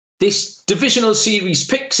This Divisional Series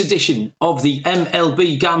Picks edition of the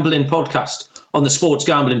MLB Gambling Podcast on the Sports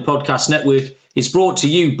Gambling Podcast Network is brought to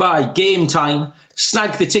you by Game Time.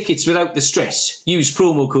 Snag the tickets without the stress. Use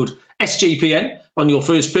promo code SGPN on your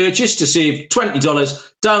first purchase to save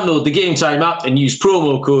 $20. Download the Game Time app and use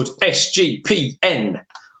promo code SGPN.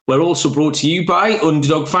 We're also brought to you by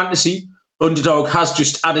Underdog Fantasy. Underdog has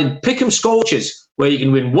just added Pick'em Scorchers, where you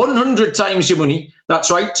can win 100 times your money. That's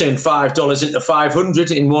right, turn $5 into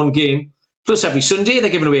 500 in one game. Plus, every Sunday, they're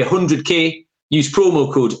giving away 100k. Use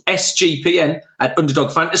promo code SGPN at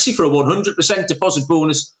Underdog Fantasy for a 100% deposit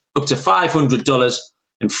bonus up to $500.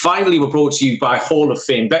 And finally, we're brought to you by Hall of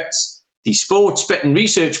Fame Bets, the sports betting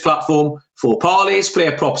research platform for parlays,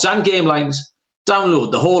 player props, and game lines. Download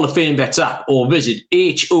the Hall of Fame Bets app or visit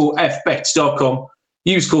hofbets.com.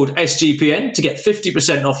 Use code SGPN to get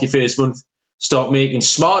 50% off your first month. Start making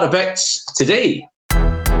smarter bets today.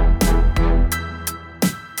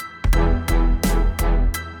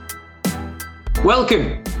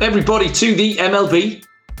 Welcome, everybody, to the MLB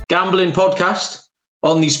Gambling Podcast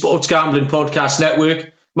on the Sports Gambling Podcast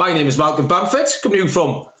Network. My name is Malcolm Bamford, coming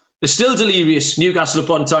from the still delirious Newcastle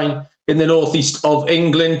upon Tyne in the northeast of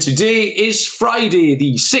England. Today is Friday,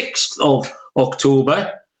 the 6th of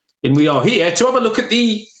October, and we are here to have a look at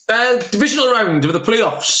the divisional round of the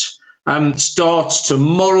playoffs. Starts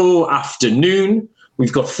tomorrow afternoon.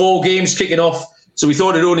 We've got 4 games kicking off, so we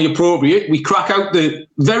thought it only appropriate we crack out the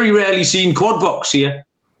very rarely seen quad box here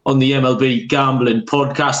on the MLB Gambling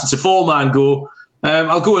Podcast. It's a 4-man go.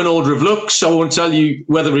 I'll go in order of looks. I won't tell you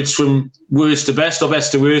whether it's from worst to best or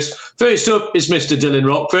best to worst. First up is Mr. Dylan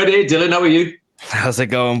Rockford. Hey, Dylan, how are you? How's it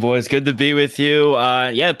going, boys? Good to be with you.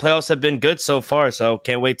 The playoffs have been good so far, so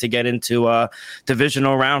can't wait to get into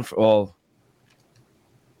divisional round.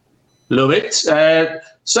 Love it.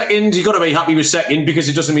 Second, you've got to be happy with second because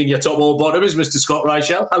it doesn't mean you're top or bottom, is Mr. Scott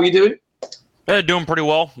Reichel. How are you doing? Doing pretty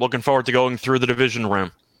well. Looking forward to going through the division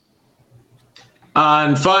round.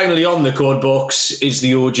 And finally on the code box is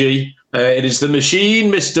the OG. It is the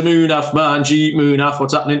machine, Mr. Moonaf, Manji. Moonaf,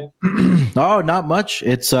 what's happening? Oh, not much.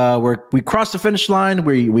 It's we crossed the finish line.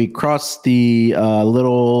 We crossed the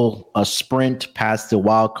little sprint past the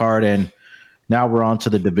wild card, and now we're on to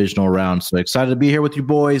the divisional round. So excited to be here with you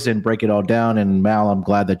boys and break it all down. And Mal, I'm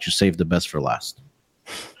glad that you saved the best for last.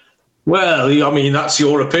 Well, I mean, that's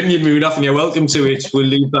your opinion, Moonaf, and you're welcome to it. We'll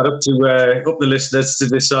leave that up to the listeners to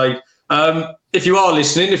decide. If you are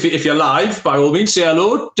listening, if you're live, by all means, say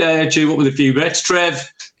hello. Cheer up with a few bets. Trev's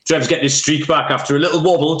getting his streak back after a little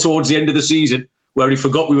wobble towards the end of the season where he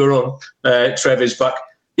forgot we were on. Trev is back.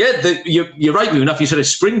 Yeah, you're right, Moonaf. You said a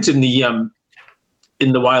sprint in the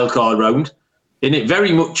wild card round, and it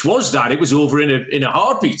very much was that. It was over in a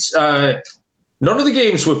heartbeat. None of the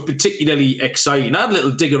games were particularly exciting. I had a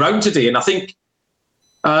little dig around today, and I think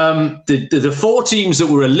the 4 teams that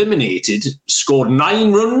were eliminated scored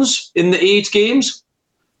 9 runs in the 8 games.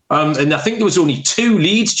 And I think there was only 2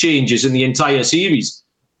 lead changes in the entire series.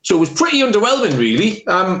 So it was pretty underwhelming, really.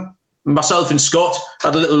 Myself and Scott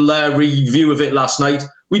had a little review of it last night.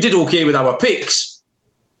 We did okay with our picks,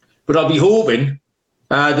 but I'll be hoping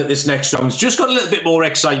that this next round's just got a little bit more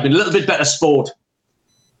excitement, a little bit better sport.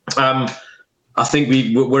 I think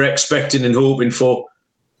we're expecting and hoping for.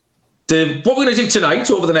 What we're going to do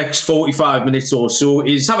tonight, over the next 45 minutes or so,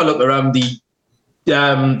 is have a look around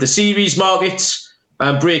the series markets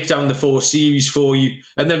and break down the 4 series for you.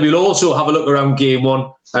 And then we'll also have a look around game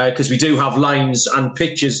 1 because we do have lines and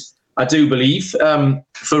pictures, I do believe,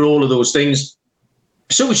 for all of those things.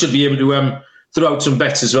 So we should be able to throw out some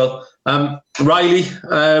bets as well.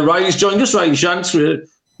 Riley's joined us. Riley Shanks.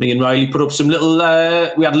 Me and Riley put up some little...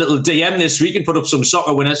 we had a little DM this week and put up some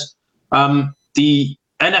soccer winners. The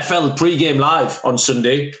NFL pre-game live on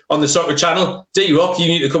Sunday on the soccer channel. D-Rock, you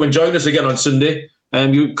need to come and join us again on Sunday.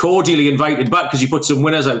 You're cordially invited back because you put some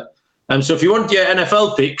winners out. So if you want your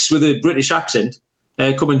NFL picks with a British accent,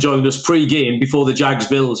 come and join us pre-game before the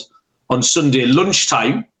Jags-Bills on Sunday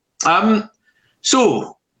lunchtime.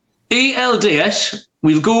 So, ALDS,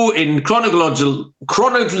 we'll go in chronological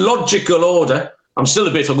order. I'm still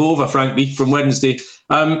a bit hungover, frankly, from Wednesday.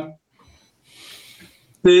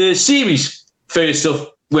 The series... First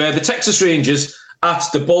up, where the Texas Rangers at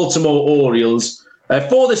the Baltimore Orioles.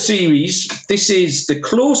 For the series, this is the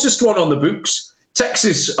closest one on the books.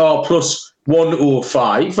 Texas are plus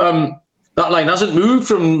 105. That line hasn't moved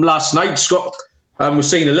from last night. Scott was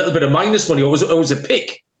saying a little bit of minus money. It was a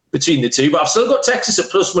pick between the two, but I've still got Texas at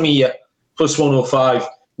plus money here, plus 105,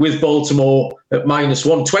 with Baltimore at minus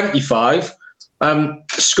 125.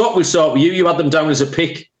 Scott, we'll start with you. You had them down as a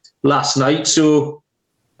pick last night, so...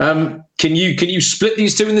 Can you split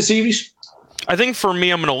these two in the series? I think for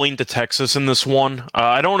me, I'm going to lean to Texas in this one.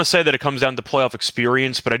 I don't want to say that it comes down to playoff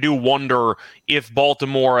experience, but I do wonder if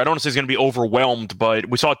Baltimore, I don't want to say it's going to be overwhelmed, but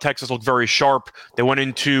we saw Texas look very sharp. They went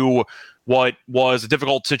into what was a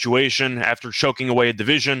difficult situation after choking away a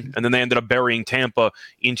division, and then they ended up burying Tampa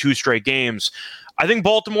in 2 straight games. I think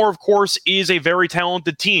Baltimore, of course, is a very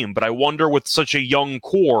talented team, but I wonder with such a young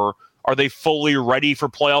core, are they fully ready for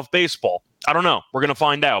playoff baseball? I don't know. We're going to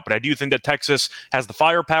find out. But I do think that Texas has the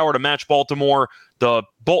firepower to match Baltimore. The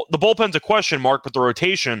bullpen's a question mark, but the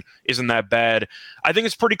rotation isn't that bad. I think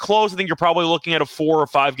it's pretty close. I think you're probably looking at a 4 or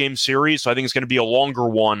 5 game series, so I think it's going to be a longer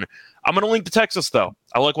one. I'm going to link to Texas, though.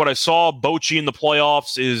 I like what I saw. Bochy in the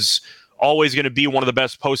playoffs is always going to be one of the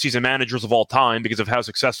best postseason managers of all time because of how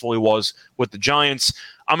successful he was with the Giants.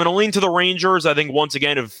 I'm going to lean to the Rangers. I think, once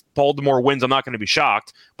again, if Baltimore wins, I'm not going to be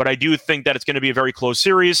shocked. But I do think that it's going to be a very close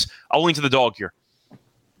series. I'll lean to the dog here.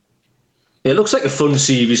 It looks like a fun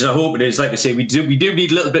series, and I hope it is. Like I say, we do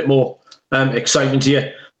need a little bit more excitement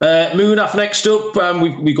here. Moonaf next up.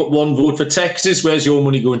 We got 1 vote for Texas. Where's your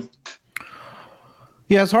money going?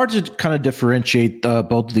 Yeah, it's hard to kind of differentiate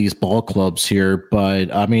both of these ball clubs here,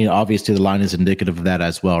 but I mean, obviously the line is indicative of that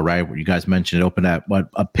as well, right? Where you guys mentioned it opened at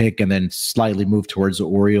a pick and then slightly moved towards the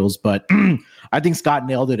Orioles, but I think Scott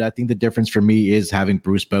nailed it. I think the difference for me is having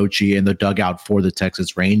Bruce Bochy in the dugout for the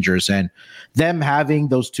Texas Rangers and them having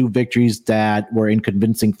those 2 victories that were in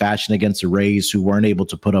convincing fashion against the Rays, who weren't able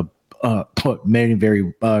to put up a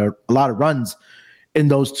lot of runs in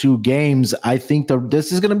those 2 games. I think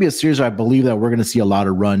this is going to be a series where I believe that we're going to see a lot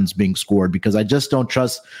of runs being scored because I just don't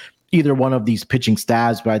trust either one of these pitching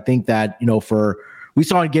staffs. But I think that, we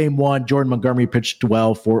saw in game 1, Jordan Montgomery pitched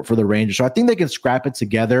well for the Rangers. So I think they can scrap it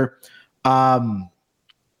together. Again,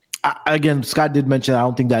 Scott did mention, I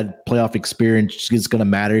don't think that playoff experience is going to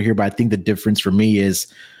matter here, but I think the difference for me is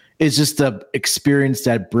just the experience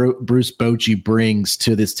that Bruce Bochy brings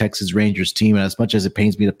to this Texas Rangers team. And as much as it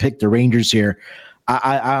pains me to pick the Rangers here,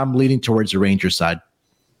 I'm leaning towards the Rangers side.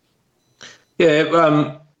 Yeah,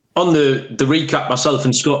 on the recap, myself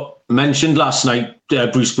and Scott mentioned last night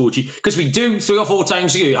Bruce Bochy, because we do 3 or 4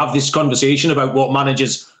 times a year have this conversation about what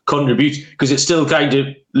managers contribute, because it still kind of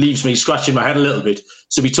leaves me scratching my head a little bit.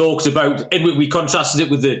 So we talked about, and we contrasted it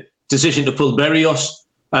with the decision to pull Berrios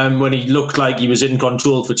when he looked like he was in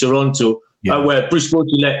control for Toronto, where Bruce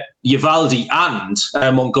Bochy let Eovaldi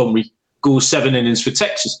and Montgomery go 7 innings for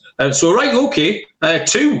Texas. So, right, okay,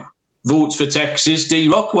 2 votes for Texas.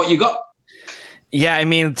 D-Rock, what you got? Yeah, I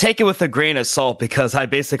mean, take it with a grain of salt because I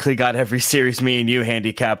basically got every series me and you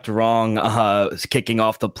handicapped wrong kicking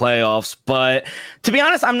off the playoffs. But to be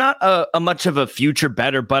honest, I'm not a much of a future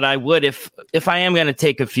bettor, but I would, if I am going to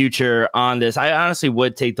take a future on this, I honestly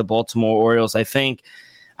would take the Baltimore Orioles.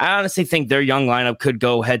 I honestly think their young lineup could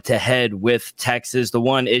go head-to-head with Texas. The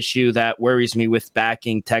one issue that worries me with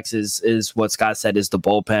backing Texas is what Scott said is the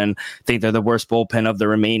bullpen. I think they're the worst bullpen of the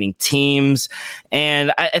remaining teams.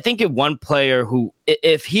 And I think if one player who,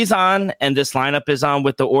 if he's on and this lineup is on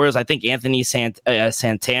with the Orioles, I think Anthony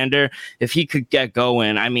Santander, if he could get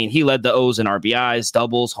going, I mean, he led the O's in RBIs,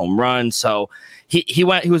 doubles, home runs. So he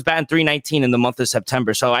was batting .319 in the month of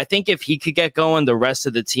September. So I think if he could get going, the rest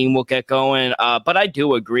of the team will get going. But I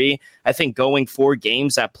do agree. I think going 4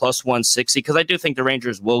 games at plus 160, because I do think the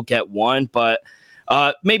Rangers will get one, but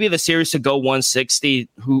maybe the series to go 160.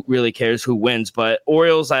 Who really cares who wins? But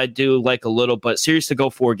Orioles, I do like a little, but series to go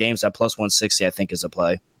 4 games at plus 160, I think is a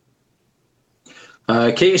play.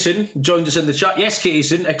 Kaysen joined us in the chat. Yes,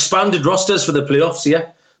 Kaysen, expanded rosters for the playoffs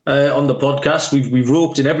here on the podcast. We've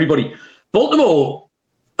roped in everybody. Baltimore,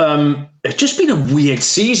 it's just been a weird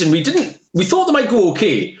season. We thought they might go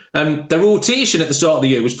okay. The rotation at the start of the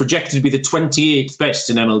year was projected to be the 28th best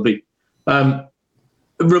in MLB.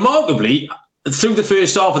 Remarkably, through the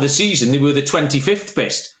first half of the season, they were the 25th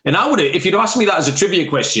best. And I would have, if you'd asked me that as a trivia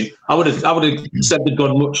question, I would have said they'd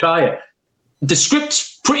gone much higher. The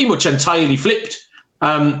script's pretty much entirely flipped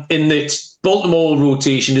in that Baltimore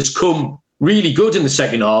rotation has come really good in the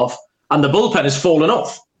second half, and the bullpen has fallen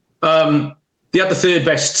off. They had the 3rd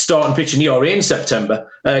best starting pitch in ERA in September.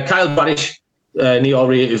 Kyle Bradish, an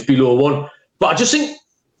ERA of below 1. But I just think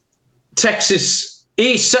Texas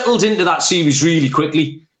settled into that series really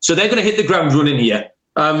quickly. So they're going to hit the ground running here.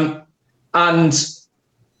 And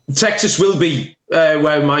Texas will be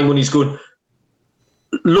where my money's going.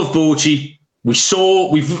 Love Bochy.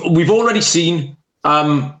 We've already seen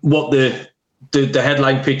what the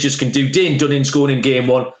headline pitchers can do. Dane Dunning's going in game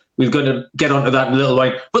 1. We're going to get onto that in a little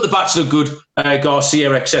while. But the bats look good.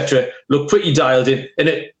 Garcia, etc., look pretty dialed in. And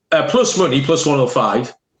at plus money, plus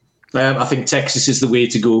 105, I think Texas is the way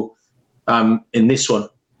to go in this one.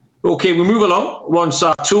 Okay, we move along. Once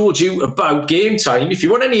I've told you about Game Time, if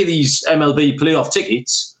you want any of these MLB playoff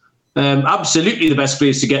tickets, absolutely the best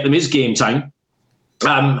place to get them is Game Time.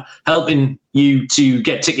 Helping you to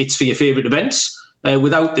get tickets for your favourite events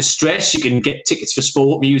without the stress. You can get tickets for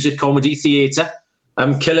sport, music, comedy, theatre.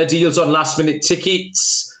 Killer deals on last-minute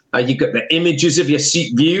tickets. You've got the images of your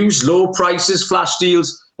seat views, low prices, flash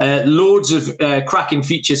deals, loads of cracking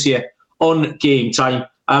features here on Game Time.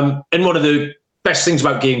 And one of the best things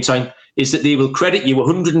about Game Time is that they will credit you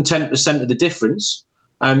 110% of the difference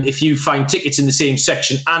if you find tickets in the same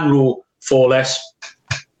section and row for less.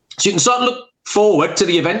 So you can start to look forward to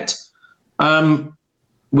the event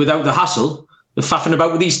without the hassle of faffing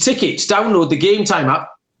about with these tickets. Download the Game Time app,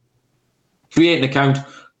 create an account,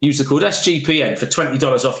 use the code SGPN for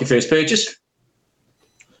 $20 off your first purchase.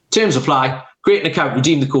 Terms apply. Create an account,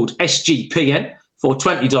 redeem the code SGPN for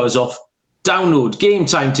 $20 off. Download Game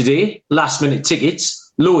Time today. Last minute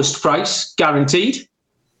tickets, lowest price guaranteed.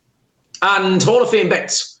 And Hall of Fame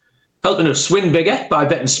bets, helping us win bigger by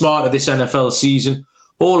betting smarter this NFL season.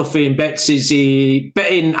 Hall of Fame Bets is a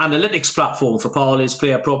betting analytics platform for parlays,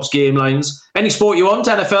 player props, game lines, any sport you want,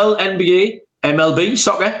 NFL, NBA, MLB,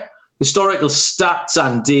 soccer, historical stats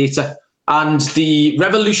and data. And the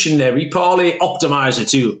revolutionary parlay optimizer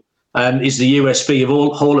tool is the USP of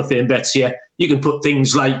all Hall of Fame Bets here. You can put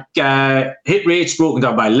things like hit rates broken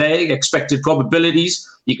down by leg, expected probabilities.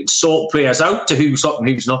 You can sort players out to who's hot and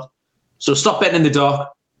who's not. So stop betting in the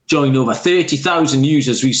dark. Join over 30,000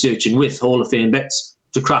 users researching with Hall of Fame Bets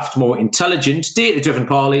to craft more intelligent, data-driven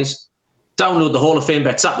parlays. Download the Hall of Fame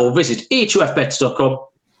Bets app or visit hofbets.com.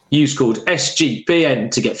 Use code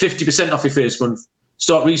SGPN to get 50% off your first month.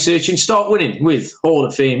 Start researching, start winning with Hall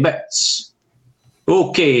of Fame Bets.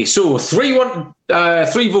 Okay, so 3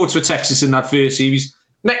 votes for Texas in that first series.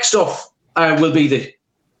 Next off will be the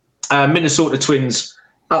Minnesota Twins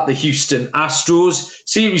at the Houston Astros.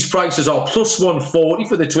 Series prices are plus 140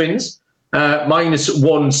 for the Twins, minus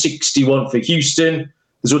 161 for Houston.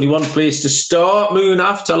 There's only one place to start.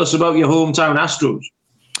 Moonaf, tell us about your hometown Astros.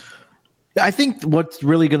 I think what's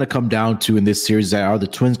really going to come down to in this series are the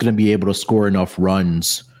Twins going to be able to score enough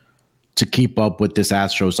runs to keep up with this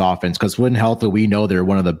Astros offense, because when healthy, we know they're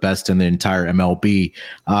one of the best in the entire MLB.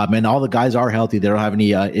 And all the guys are healthy. They don't have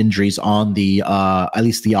any injuries on the at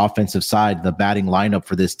least the offensive side, the batting lineup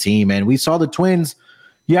for this team. And we saw the Twins,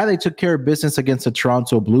 yeah, they took care of business against the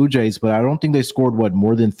Toronto Blue Jays, but I don't think they scored,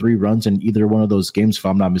 more than 3 runs in either one of those games, if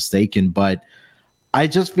I'm not mistaken. But I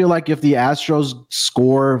just feel like if the Astros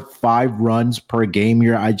score 5 runs per game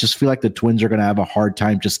here, I just feel like the Twins are going to have a hard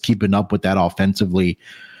time just keeping up with that offensively.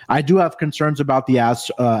 I do have concerns about the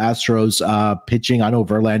Astros pitching. I know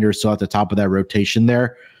Verlander is still at the top of that rotation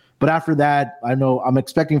there. But after that, I know I'm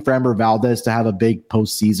expecting Framber Valdez to have a big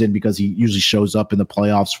postseason because he usually shows up in the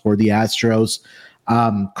playoffs for the Astros.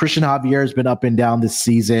 Christian Javier has been up and down this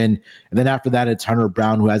season. And then after that, it's Hunter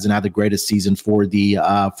Brown, who hasn't had the greatest season for the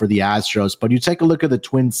Astros. But you take a look at the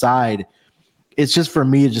Twins side, it's just, for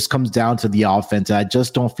me, it just comes down to the offense. I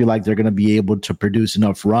just don't feel like they're going to be able to produce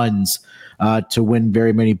enough runs to win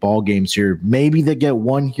very many ball games here. Maybe they get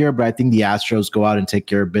one here, but I think the Astros go out and take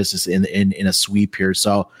care of business in a sweep here.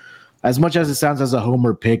 So as much as it sounds as a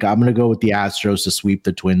homer pick, I'm going to go with the Astros to sweep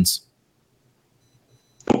the Twins.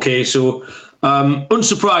 Okay, so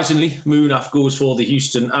unsurprisingly, Moonaf goes for the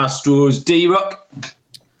Houston Astros. D-Rock?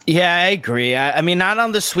 Yeah, I agree. I mean, not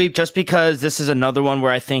on the sweep, just because this is another one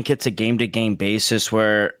where I think it's a game-to-game basis.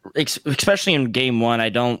 Where, especially in Game 1, I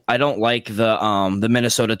don't like the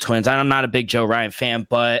Minnesota Twins. I'm not a big Joe Ryan fan,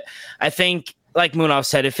 but I think, like Munaf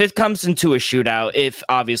said, if it comes into a shootout, it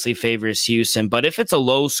obviously favors Houston. But if it's a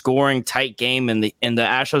low-scoring, tight game and the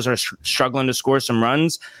Astros are struggling to score some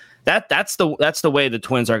runs, that's the way the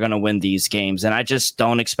Twins are going to win these games, and I just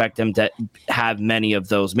don't expect them to have many of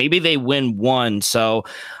those. Maybe they win one, so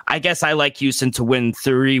I guess I like Houston to win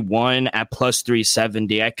 3-1 at plus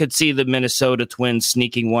 370. I could see the Minnesota Twins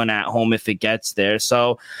sneaking one at home if it gets there.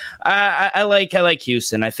 So I like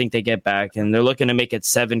Houston. I think they get back, and they're looking to make it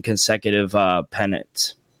 7 consecutive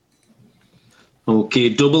pennants. Okay,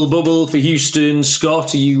 double bubble for Houston.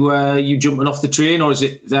 Scott, are you jumping off the train, or is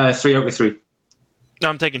it 3 out of 3? No,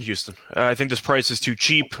 I'm taking Houston. I think this price is too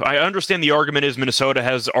cheap. I understand the argument is Minnesota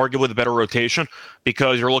has arguably the better rotation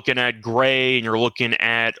because you're looking at Gray and you're looking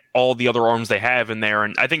at all the other arms they have in there.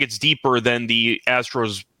 And I think it's deeper than the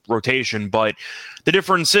Astros rotation, but the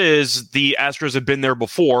difference is the Astros have been there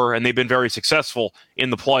before and they've been very successful in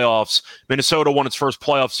the playoffs. Minnesota won its first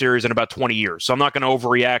playoff series in about 20 years. So I'm not going to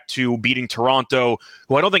overreact to beating Toronto,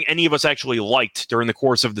 who I don't think any of us actually liked during the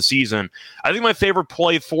course of the season. I think my favorite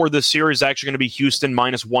play for this series is actually going to be Houston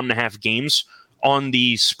minus 1.5 games on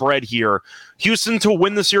the spread here. Houston to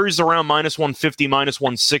win the series around -150,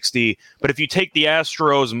 -160. But if you take the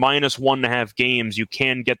Astros -1.5 games, you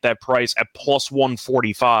can get that price at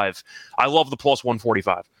 +145. I love the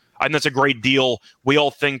 +145. I think that's a great deal. We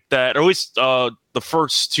all think that, or at least the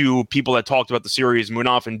first two people that talked about the series,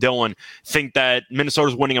 Munaf and Dylan, think that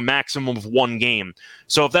Minnesota's winning a maximum of one game.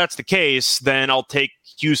 So if that's the case, then I'll take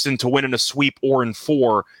Houston to win in a sweep or in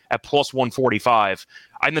 4 at +145.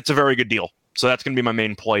 I think that's a very good deal. So that's going to be my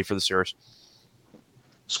main play for the series.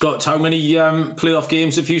 Scott, how many playoff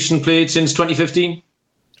games have Houston played since 2015?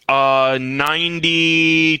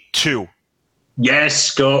 92. Yes,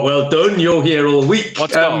 Scott, well done. You're here all week.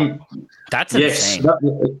 Let's go. That's insane.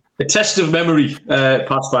 A test of memory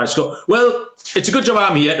passed by, Scott. Well, it's a good job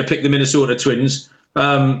I'm here to pick the Minnesota Twins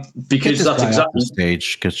because that's exactly the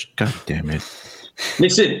stage. Because God damn it!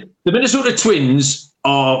 Listen, the Minnesota Twins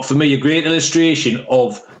are for me a great illustration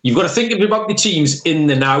of you've got to think about the teams in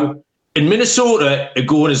the now. And Minnesota are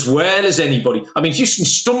going as well as anybody. I mean, Houston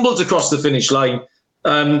stumbled across the finish line.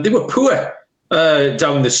 They were poor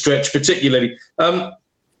down the stretch, particularly.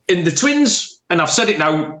 In the Twins, and I've said it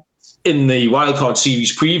now in the Wildcard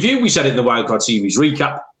Series preview, we said it in the Wildcard Series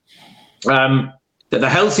recap, that they're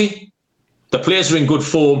healthy, the players are in good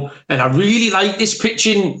form, and I really like this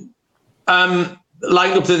pitching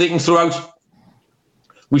lineup that they can throw out.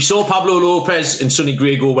 We saw Pablo Lopez and Sonny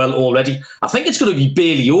Gray go well already. I think it's going to be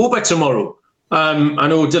Bailey Ober tomorrow. I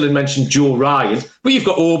know Dylan mentioned Joe Ryan, but you've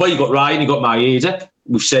got Ober, you've got Ryan, you've got Maeda.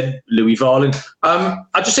 We've said Louis Varland.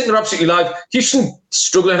 I just think they're absolutely live. Houston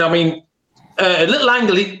struggling. I mean, a little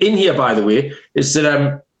angle in here, by the way, is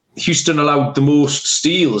that Houston allowed the most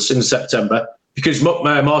steals in September because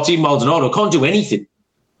Martin Maldonado can't do anything.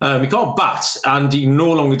 He can't bat and he can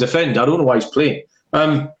no longer defend. I don't know why he's playing.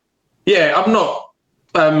 I'm not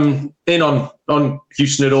in on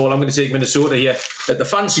Houston at all. I'm going to take Minnesota here at the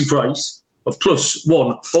fancy price of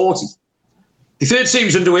 +140. The third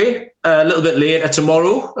series underway a little bit later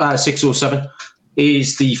tomorrow, 6:07,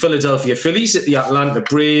 is the Philadelphia Phillies at the Atlanta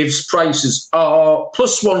Braves. Prices are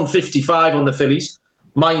 +155 on the Phillies,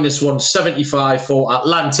 -175 for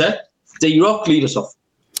Atlanta. D-Rock, lead us off.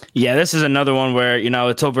 Yeah, this is another one where,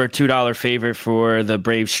 it's over a $2 favorite for the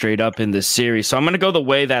Braves straight up in this series. So I'm going to go the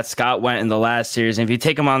way that Scott went in the last series. And if you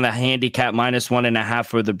take them on the handicap -1.5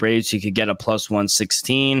 for the Braves, you could get a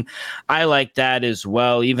 +116. I like that as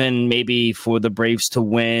well. Even maybe for the Braves to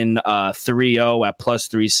win 3-0 at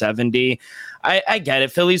 +370. I get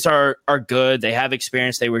it. Phillies are good. They have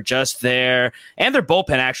experience. They were just there. And their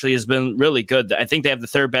bullpen actually has been really good. I think they have the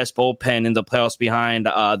third best bullpen in the playoffs behind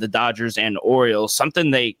the Dodgers and Orioles,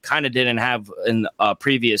 something they kind of didn't have in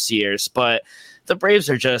previous years. But the Braves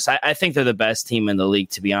are just, I think they're the best team in the league,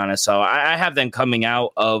 to be honest. So I have them coming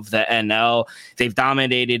out of the NL. They've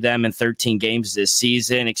dominated them in 13 games this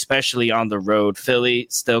season, especially on the road. Philly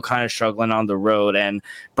still kind of struggling on the road, and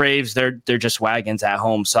Braves, they're just wagons at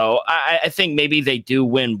home. So I think maybe they do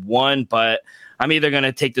win one, but I'm either going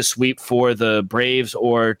to take the sweep for the Braves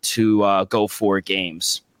or to go 4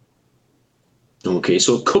 games. Okay,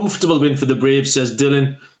 so comfortable win for the Braves, says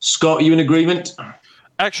Dylan. Scott, are you in agreement?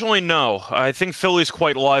 Actually, no. I think Philly's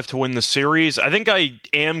quite live to win the series. I think I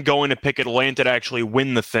am going to pick Atlanta to actually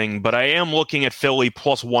win the thing, but I am looking at Philly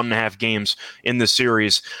 +1.5 games in the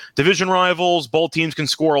series. Division rivals, both teams can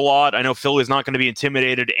score a lot. I know Philly's not going to be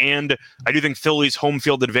intimidated, and I do think Philly's home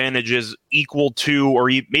field advantage is equal to,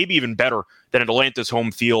 or maybe even better than Atlanta's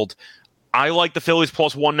home field. I like the Phillies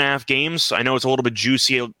 +1.5 games. I know it's a little bit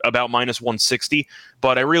juicy about -160,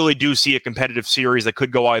 but I really do see a competitive series that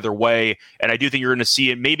could go either way, and I do think you're going to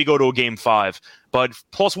see it maybe go to a Game 5. But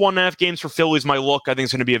 +1.5 games for Phillies, my look. I think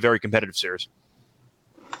it's going to be a very competitive series.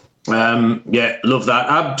 Yeah, love that.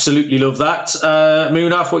 Absolutely love that.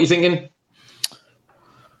 Munaf, what are you thinking?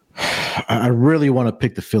 I really want to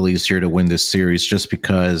pick the Phillies here to win this series just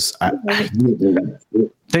because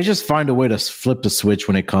they just find a way to flip the switch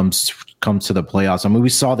when it comes to the playoffs. I mean, we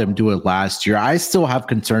saw them do it last year. I still have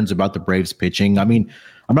concerns about the Braves pitching. I mean,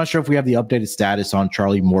 I'm not sure if we have the updated status on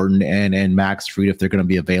Charlie Morton and Max Fried, if they're going to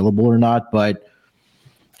be available or not, but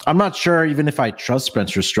I'm not sure even if I trust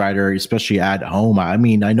Spencer Strider, especially at home. I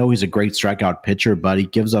mean, I know he's a great strikeout pitcher, but he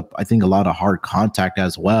gives up, I think, a lot of hard contact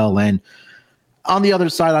as well. And on the other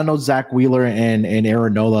side, I know Zach Wheeler and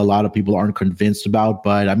Aaron Nola, a lot of people aren't convinced about,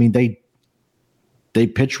 but I mean, they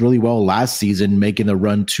pitched really well last season, making a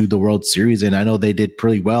run to the World Series. And I know they did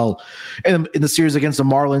pretty well in the series against the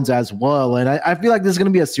Marlins as well. And I feel like this is going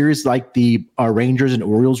to be a series like the Rangers and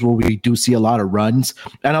Orioles where we do see a lot of runs.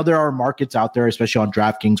 I know there are markets out there, especially on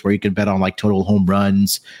DraftKings, where you can bet on like total home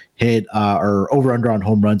runs hit or over under on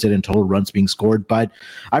home runs hit and total runs being scored. But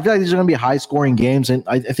I feel like these are going to be high scoring games. And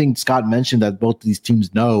I think Scott mentioned that both of these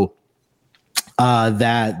teams know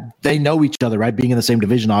that they know each other, right? Being in the same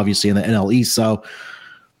division, obviously, in the NL East. So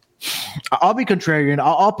I'll be contrarian.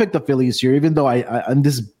 I'll pick the Phillies here, even though and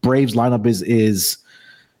this Braves lineup is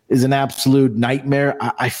an absolute nightmare.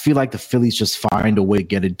 I feel like the Phillies just find a way to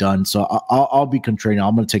get it done. So I'll be contrarian.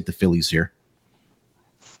 I'm going to take the Phillies here.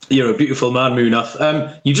 You're a beautiful man,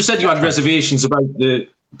 Munaf. You just said you had reservations about the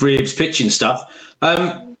Braves pitching staff.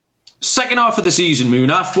 Second half of the season,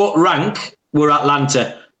 Munaf, what rank were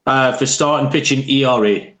Atlanta for starting pitching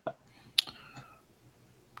ERA?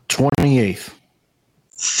 28th.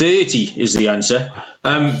 30 is the answer.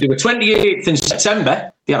 They were 28th in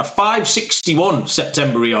September. They had a 5.61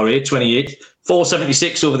 September ERA, 28th,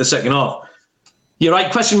 4.76 over the second half. You're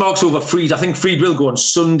right, question marks over Fried. I think Fried will go on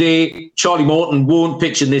Sunday. Charlie Morton won't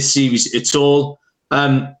pitch in this series at all.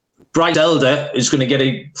 Bryce Elder is going to get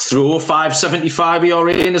a throw, 5.75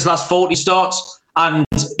 ERA in his last 40 starts. And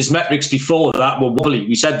his metrics before that were wobbly.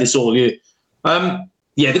 We said this all year.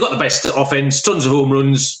 They've got the best offense, tons of home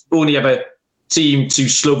runs, only ever team to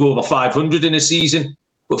slug over 500 in a season.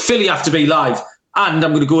 But Philly have to be live. And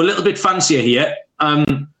I'm going to go a little bit fancier here.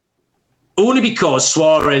 Only because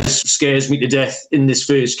Suarez scares me to death in this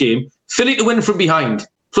first game. Philly to win from behind,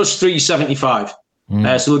 plus 375.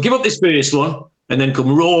 So they'll give up this first one and then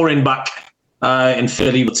come roaring back. And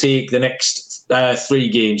Philly will take the next 3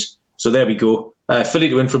 games. So there we go. Philly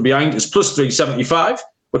to win from behind is plus 375.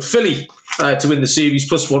 But Philly to win the series,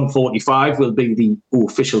 plus 145 will be the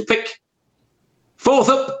official pick. Fourth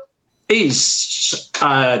up is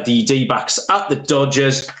the D-backs at the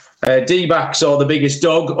Dodgers. D-backs are the biggest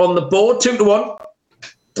dog on the board, 2-1.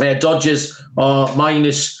 Dodgers are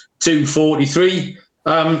minus 243.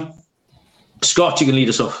 Scott, you can lead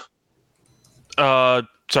us off.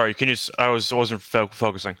 Sorry, can you? I wasn't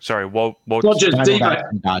focusing. Sorry. What Dodgers,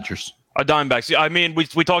 D-backs. Dodgers. Diamondbacks. I mean, we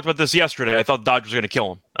talked about this yesterday. I thought the Dodgers were going to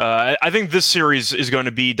kill him. I think this series is going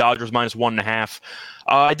to be Dodgers minus 1.5.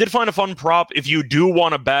 I did find a fun prop. If you do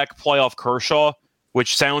want to back playoff Kershaw,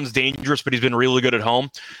 which sounds dangerous, but he's been really good at home,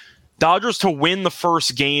 Dodgers to win the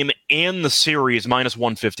first game and the series minus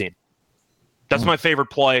 115. That's my favorite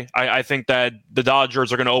play. I think that the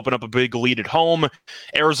Dodgers are going to open up a big lead at home.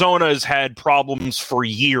 Arizona has had problems for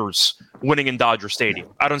years winning in Dodger Stadium.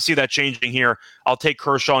 I don't see that changing here. I'll take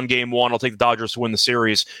Kershaw in game 1. I'll take the Dodgers to win the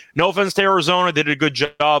series. No offense to Arizona. They did a good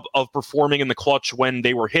job of performing in the clutch when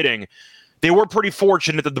they were hitting. They were pretty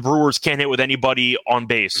fortunate that the Brewers can't hit with anybody on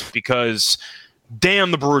base because,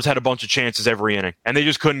 damn, the Brewers had a bunch of chances every inning, and they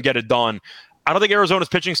just couldn't get it done. I don't think Arizona's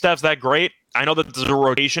pitching staff's that great. I know that the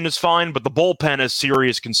rotation is fine, but the bullpen has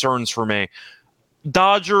serious concerns for me.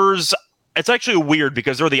 Dodgers, it's actually weird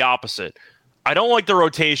because they're the opposite. I don't like their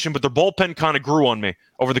rotation, but their bullpen kind of grew on me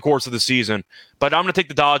over the course of the season. But I'm going to take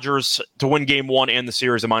the Dodgers to win game 1 and the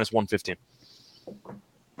series at minus 115.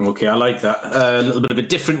 Okay, I like that. A little bit of a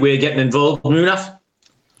different way of getting involved. Munaf?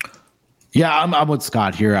 Yeah, I'm with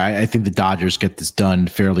Scott here. I think the Dodgers get this done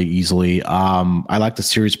fairly easily. I like the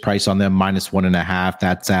series price on them, minus 1.5.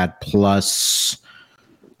 That's at plus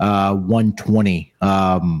 120.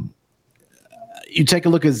 You take a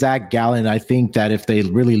look at Zach Gallen. I think that if they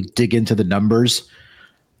really dig into the numbers,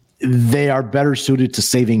 they are better suited to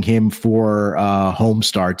saving him for home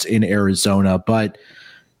starts in Arizona. But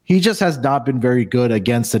he just has not been very good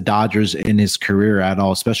against the Dodgers in his career at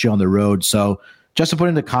all, especially on the road. So just to put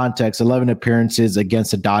into context, 11 appearances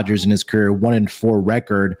against the Dodgers in his career, 1-4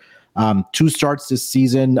 record. 2 starts this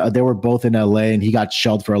season. They were both in LA, and he got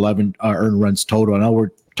shelled for 11 earned runs total. I know we're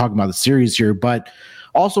talking about the series here, but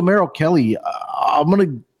also Merrill Kelly. I'm going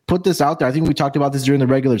to put this out there. I think we talked about this during the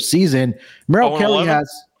regular season. Merrill Kelly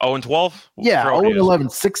has 0-12. Yeah,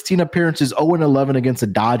 0-11, 16 appearances, 0-11 against the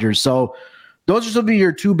Dodgers. So those are going to be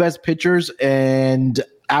your 2 best pitchers, and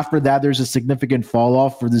after that, there's a significant fall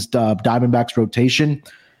off for this Diamondbacks rotation.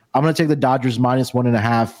 I'm going to take the Dodgers minus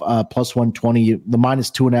 1.5, plus 120. The minus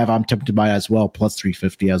 2.5, I'm tempted by as well, plus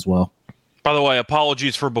 350 as well. By the way,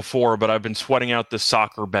 apologies for before, but I've been sweating out this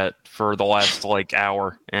soccer bet for the last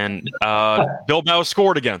hour, and Bilbao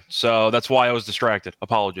scored again, so that's why I was distracted.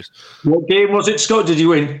 Apologies. What game was it, Scott? Did you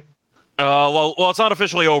win? Well, it's not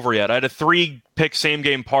officially over yet. I had a 3-pick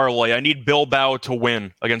same-game parlay. I need Bilbao to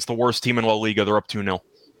win against the worst team in La Liga. They're up 2-0.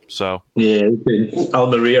 So yeah,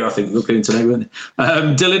 Almeria, I think we're playing tonight, weren't they?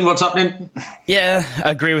 Dylan, what's happening? Yeah,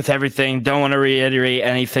 I agree with everything. Don't want to reiterate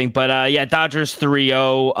anything, but Dodgers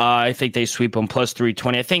 3-0. I think they sweep them plus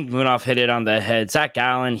 320. I think Munaf hit it on the head. Zach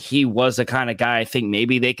Gallen, he was the kind of guy I think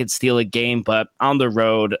maybe they could steal a game, but on the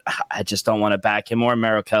road, I just don't want to back him or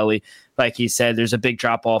Merrill Kelly. Like he said, there's a big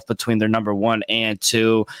drop off between their number 1 and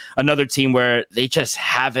 2. Another team where they just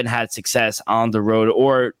haven't had success on the road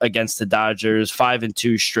or against the Dodgers,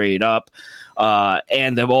 5-2 straight up.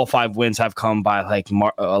 And all 5 wins have come by like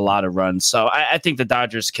a lot of runs. So I think the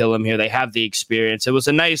Dodgers kill them here. They have the experience. It was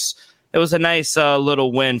a nice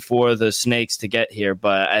little win for the Snakes to get here,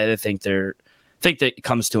 but I think that it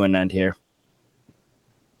comes to an end here.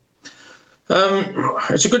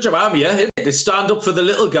 It's a good job I'm here. They stand up for the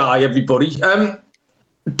little guy, everybody.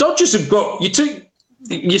 Dodgers have got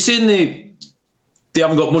you're saying they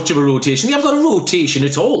haven't got much of a rotation. They haven't got a rotation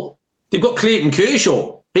at all. They've got Clayton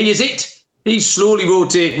Kershaw. He is it. He's slowly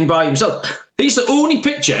rotating by himself. He's the only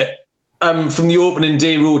pitcher from the opening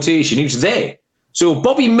day rotation who's there. So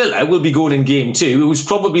Bobby Miller will be going in game 2, who's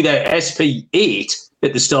probably their SP8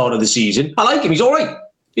 at the start of the season. I like him. He's all right.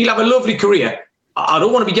 He'll have a lovely career. I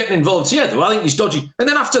don't want to be getting involved here, though. I think he's dodgy. And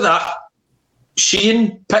then after that,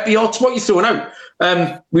 Sheehan, Pepiot, what are you throwing out?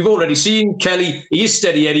 We've already seen Kelly. He is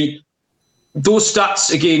steady Eddie. Those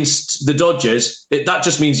stats against the Dodgers, that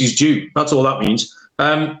just means he's due. That's all that means.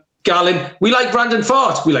 Garland, we like Brandon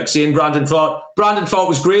Fart. We like saying Brandon Fart. Brandon Fart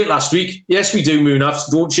was great last week. Yes, we do,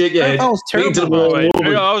 Munaf. Don't shake your head. That was terrible.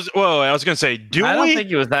 I was going to say, I don't think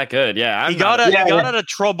he was that good. Yeah, he got out of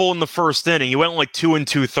trouble in the first inning. He went like 2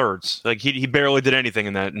 2/3. Like he barely did anything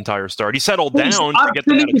in that entire start. He settled down to get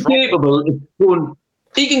out of trouble.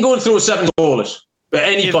 He can go and throw 7 ballers at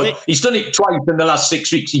any point. He's done it twice in the last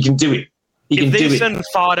 6 weeks. He can do it. If they send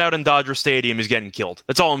Fod out in Dodger Stadium, he's getting killed.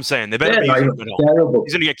 That's all I'm saying. They better be using him at home.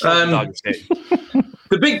 He's going to get killed in Dodger Stadium.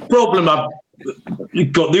 The big problem I've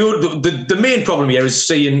got, the main problem here is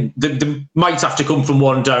seeing they might have to come from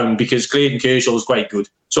one down because Clayton Kershaw is quite good.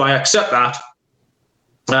 So I accept that.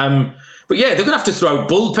 But yeah, they're going to have to throw out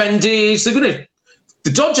bullpen days. The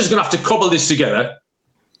Dodgers are going to have to cobble this together.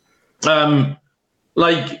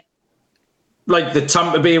 Like the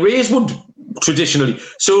Tampa Bay Rays would traditionally.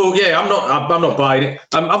 So yeah, I'm not buying it.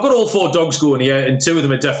 I've got all 4 dogs going here, and 2 of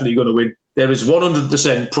them are definitely going to win. There is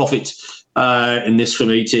 100% profit in this for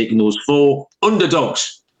me, taking those 4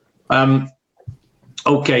 underdogs.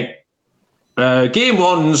 Okay. Game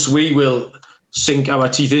 1s we will sink our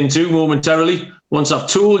teeth into momentarily once I've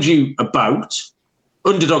told you about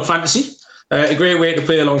Underdog Fantasy. A great way to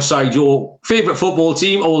play alongside your favourite football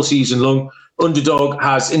team all season long. Underdog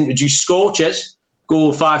has introduced Scorchers.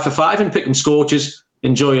 Go 5 for 5 and pick them Scorchers.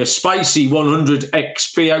 Enjoy a spicy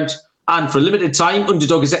 100x payout. And for a limited time,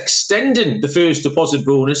 Underdog is extending the first deposit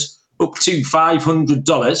bonus up to $500.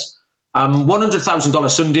 $100,000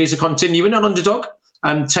 Sundays are continuing on Underdog,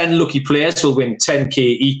 and 10 lucky players will win $10K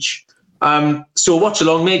each. So watch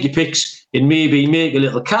along, make your picks, and maybe make a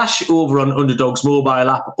little cash over on Underdog's mobile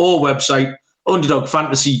app or website,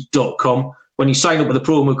 underdogfantasy.com. When you sign up with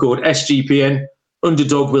the promo code SGPN,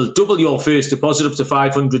 Underdog will double your first deposit up to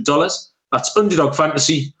 $500. That's Underdog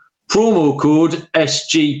Fantasy, promo code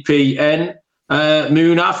SGPN.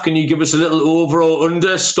 Munaf, can you give us a little over or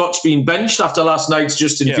under? Scott's been benched after last night's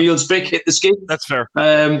Justin Fields pick. Hit the skin. That's fair.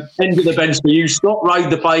 End of the bench for you. Scott,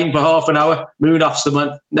 ride the pine for half an hour. Munaf's the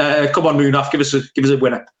man. Come on, Munaf, give us a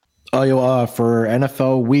winner. Oh, for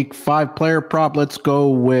NFL Week 5 player prop, let's go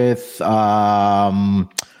with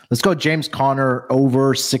James Conner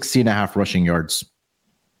over 60.5 rushing yards.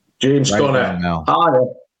 James Conner higher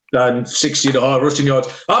than 60.5 rushing yards.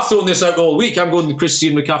 I've thrown this out all week. I'm going to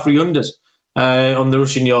Christian McCaffrey unders on the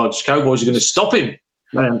rushing yards. Cowboys are going to stop him.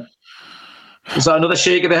 Is that another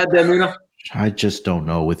shake of the head there, Muna? I just don't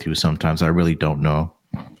know with you sometimes. I really don't know.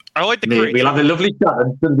 I like the We'll have a lovely chat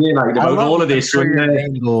on Sunday night about all of this.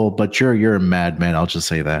 But you're a madman. I'll just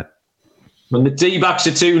say that. When the D-backs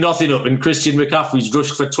are 2-0 up and Christian McCaffrey's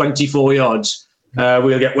rushed for 24 yards,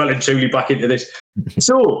 we'll get well and truly back into this.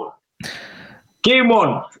 So, game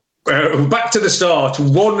 1, back to the start,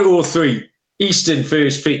 1:03 Eastern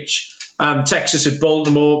first pitch. Texas at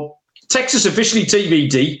Baltimore. Texas officially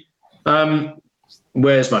TBD.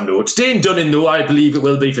 Where's my notes? Dane Dunning, though, I believe it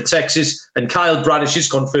will be for Texas, and Kyle Bradish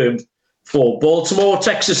is confirmed for Baltimore.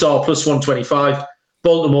 Texas are plus 125,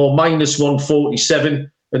 Baltimore minus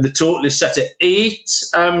 147, and the total is set at 8.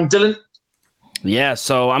 Dylan? Yeah,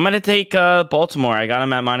 so I'm going to take Baltimore. I got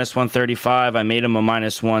him at minus 135. I made him a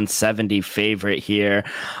minus 170 favorite here.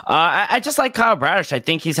 I just like Kyle Bradish. I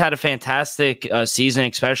think he's had a fantastic season,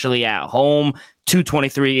 especially at home.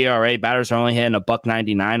 2.23 ERA. Batters are only hitting a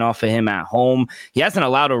 $1.99 off of him at home. He hasn't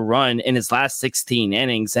allowed a run in his last 16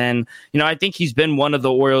 innings. And, I think he's been one of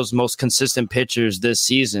the Orioles' most consistent pitchers this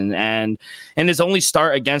season. And in his only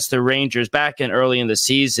start against the Rangers back in early in the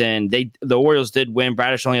season, the Orioles did win.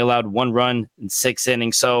 Bradish only allowed 1 run in 6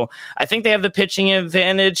 innings. So I think they have the pitching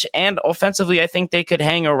advantage. And offensively, I think they could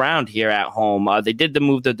hang around here at home. They did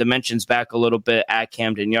move the dimensions back a little bit at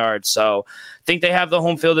Camden Yards. So I think they have the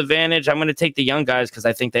home field advantage. I'm going to take the young guys because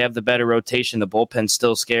I think they have the better rotation. The bullpen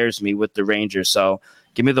still scares me with the Rangers. So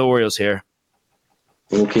give me the Orioles here.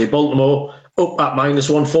 Okay, Baltimore up at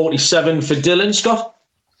 -147 for Dylan. Scott?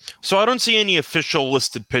 So I don't see any official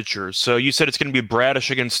listed pitchers. So you said it's going to be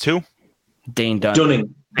Bradish against who? Dane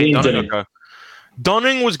Dunning. Dunning. Okay.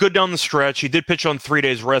 Dunning was good down the stretch. He did pitch on 3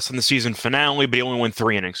 days rest in the season finale, but he only went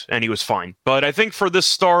 3 innings, and he was fine. But I think for this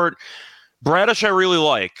start, Bradish I really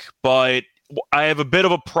like, but I have a bit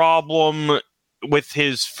of a problem with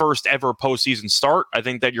his first ever postseason start. I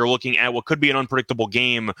think that you're looking at what could be an unpredictable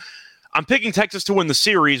game. I'm picking Texas to win the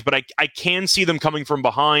series, but I can see them coming from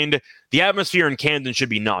behind. The atmosphere in Camden should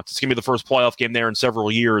be nuts. It's going to be the first playoff game there in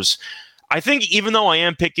several years. I think even though I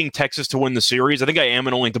am picking Texas to win the series, I think I am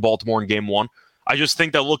going to lean to Baltimore in game 1. I just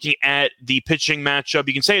think that looking at the pitching matchup,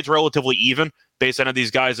 you can say it's relatively even based on how these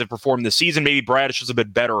guys have performed this season. Maybe Bradish is a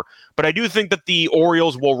bit better. But I do think that the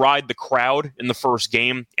Orioles will ride the crowd in the first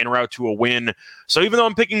game en route to a win. So even though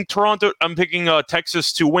I'm picking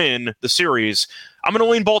Texas to win the series, I'm going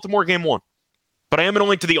to lean Baltimore game 1. But I am going to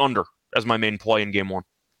lean to the under as my main play in game 1.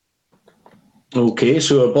 Okay,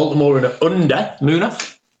 so Baltimore in an under.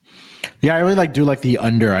 Munaf? Yeah, I really do like the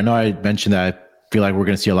under. I know I mentioned that I feel like we're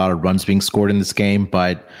going to see a lot of runs being scored in this game,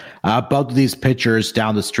 but both of these pitchers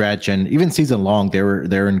down the stretch and even season long,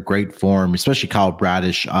 they're in great form, especially Kyle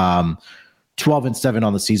Bradish. 12-7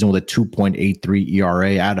 on the season with a 2.83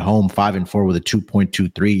 ERA at home, 5-4 with a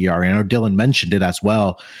 2.23 ERA. I know Dylan mentioned it as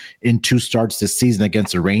well. In 2 starts this season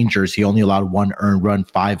against the Rangers, he only allowed 1 earned run,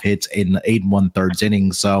 5 hits, 8 1/3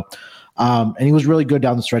 innings. So, and he was really good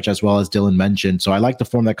down the stretch as well, as Dylan mentioned. So I like the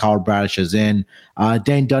form that Kyle Bradish is in.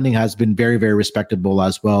 Dane Dunning has been very, very respectable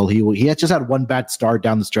as well. He has just had 1 bad start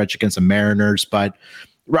down the stretch against the Mariners, but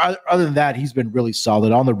other than that, he's been really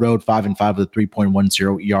solid. On the road, 5-5 with a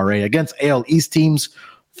 3.10 ERA. Against AL East teams,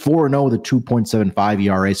 4-0 with a 2.75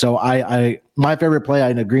 ERA. So my favorite play,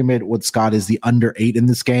 in agreement with Scott, is the under 8 in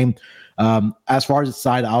this game. As far as the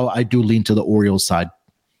side, I do lean to the Orioles side.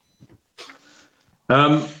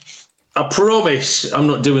 I promise I'm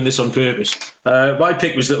not doing this on purpose. My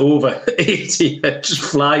pick was the over 80, just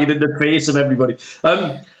flying in the face of everybody.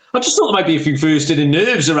 I just thought there might be a few first-inning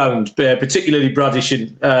nerves around, particularly Bradish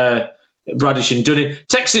and Dunning.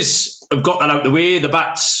 Texas have got that out of the way. The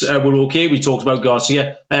bats were okay. We talked about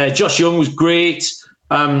Garcia. Josh Young was great.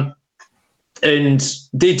 And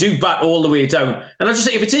they do bat all the way down. And I just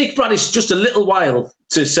think if it takes Bradish just a little while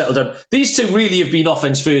to settle down, these two really have been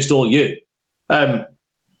offense first all year. I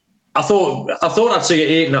thought I'd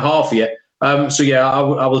say 8.5 here. So yeah,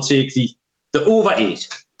 I will take the over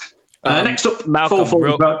 8. Next up, Malcolm,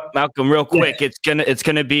 real quick. Yeah. It's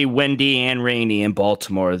gonna be windy and rainy in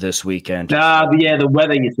Baltimore this weekend. The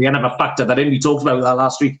weather. You see, I never factored that in. We talked about that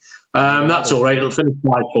last week. That's all right. It'll finish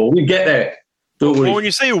 5-4. We'll get there. Don't worry. Well, when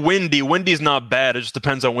you say windy's not bad. It just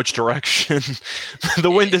depends on which direction. The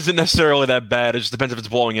wind isn't necessarily that bad. It just depends if it's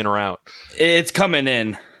blowing in or out. It's coming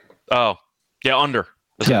in. Oh, yeah, under.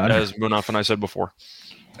 As Munaf and I said before.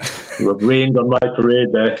 You have rained on my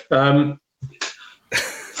parade there.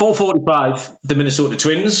 4:45, the Minnesota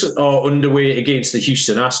Twins are underway against the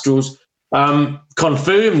Houston Astros.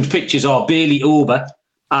 Confirmed pitchers are Bailey Ober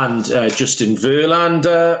and Justin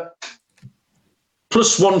Verlander.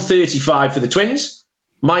 Plus 135 for the Twins,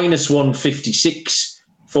 minus 156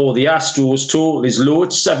 for the Astros. Total is low at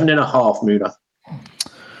 7.5, Muna.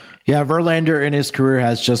 Yeah, Verlander in his career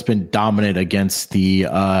has just been dominant against the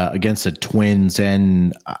Twins,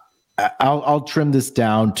 and I'll trim this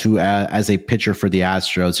down to as a pitcher for the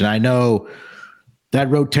Astros. And I know that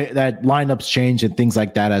that lineups change and things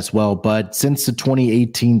like that as well. But since the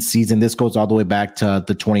 2018 season, this goes all the way back to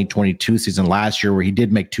the 2022 season last year, where he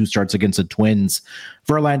did make 2 starts against the Twins.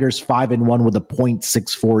 Verlander's 5-1 with a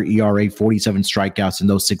 .64 ERA, 47 strikeouts in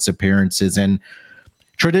those 6 appearances. And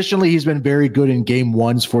traditionally, he's been very good in game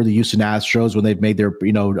 1s for the Houston Astros when they've made their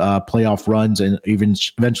playoff runs and even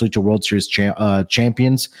eventually to World Series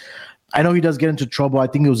champions. I know he does get into trouble. I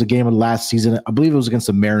think it was a game of last season. I believe it was against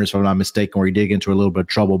the Mariners, if I'm not mistaken, where he did get into a little bit of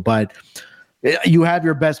trouble. But You have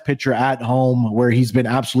your best pitcher at home where he's been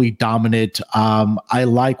absolutely dominant. I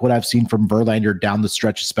like what I've seen from Verlander down the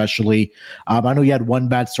stretch, especially. I know he had one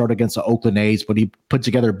bad start against the Oakland A's, but he put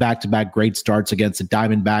together back-to-back great starts against the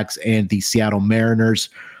Diamondbacks and the Seattle Mariners.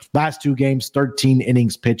 Last two games, 13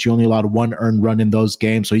 innings pitched. He only allowed one earned run in those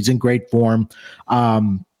games, so he's in great form.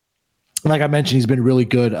 Like I mentioned, he's been really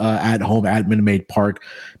good at home at Minute Maid Park.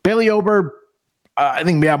 Bailey Ober, I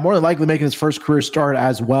think, more than likely making his first career start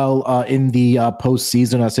as well in the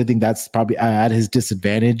postseason. I think that's probably at his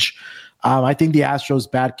disadvantage. I think the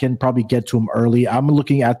Astros bat can probably get to him early. I'm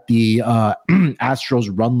looking at the Astros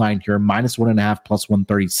run line here, -1.5 plus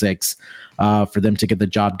 136 for them to get the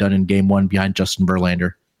job done in game one behind Justin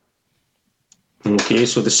Verlander. Okay,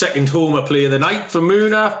 so the second homer play of the night for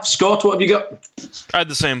Mooner. Scott, what have you got? I had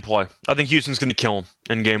the same play. I think Houston's going to kill him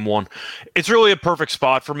in game one. It's really a perfect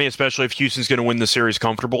spot for me, especially if Houston's going to win the series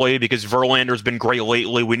comfortably, because Verlander's been great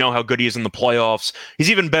lately. We know how good he is in the playoffs. He's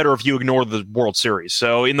even better if you ignore the World Series.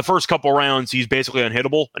 So in the first couple rounds, he's basically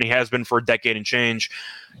unhittable, and he has been for a decade and change.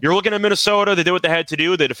 You're looking at Minnesota. They did what they had to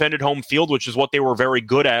do. They defended home field, which is what they were very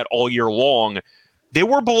good at all year long. They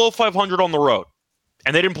were below 500 on the road.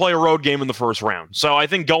 And they didn't play a road game in the first round. So I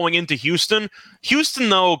think going into Houston,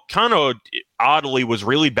 though, kind of oddly was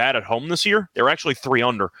really bad at home this year. They were actually 3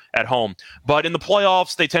 under at home. But in the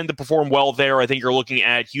playoffs, they tend to perform well there. I think you're looking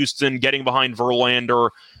at Houston getting behind Verlander.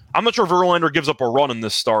 I'm not sure Verlander gives up a run in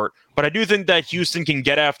this start, but I do think that Houston can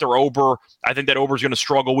get after Ober. I think that Ober's going to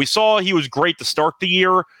struggle. We saw he was great to start the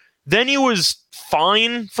year. Then he was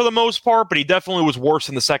fine for the most part, but he definitely was worse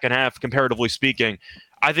in the second half, comparatively speaking.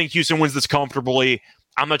 I think Houston wins this comfortably.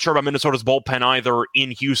 I'm not sure about Minnesota's bullpen either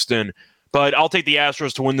in Houston, but I'll take the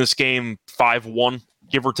Astros to win this game 5-1,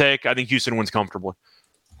 give or take. I think Houston wins comfortably.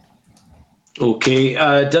 Okay,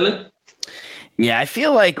 Dylan? Yeah, I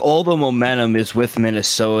feel like all the momentum is with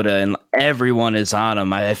Minnesota and everyone is on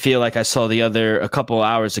them. I feel like I saw a couple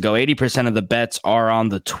hours ago, 80% of the bets are on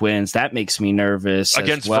the Twins. That makes me nervous.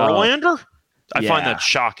 Against Verlander? I find that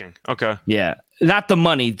shocking. Okay. Yeah. Not the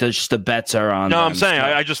money, just the bets are on. No, them. I'm saying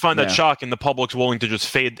I just find that shocking. The public's willing to just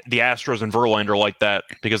fade the Astros and Verlander like that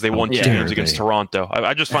because they won 2 games against Toronto.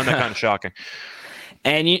 I just find that kind of shocking.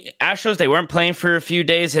 And Astros, they weren't playing for a few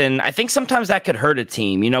days, and I think sometimes that could hurt a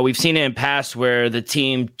team. We've seen it in past where the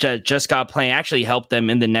team just got playing, actually helped them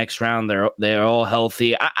in the next round. They're all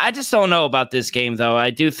healthy. I just don't know about this game, though. I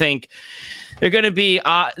do think there are going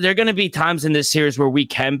to be times in this series where we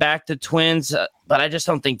can back the Twins, but I just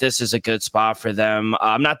don't think this is a good spot for them.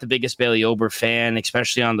 I'm not the biggest Bailey Ober fan,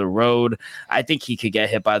 especially on the road. I think he could get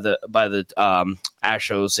hit by the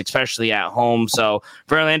Astros, especially at home. So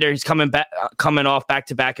Verlander, he's coming off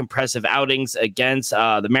back-to-back impressive outings against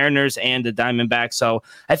the Mariners and the Diamondbacks. So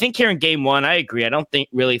I think here in Game 1, I agree. I don't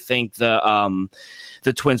really think the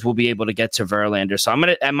Twins will be able to get to Verlander. So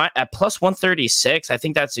I'm at plus 136. I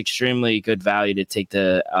think that's extremely good value to take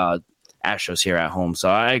the Astros here at home. So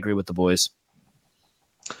I agree with the boys.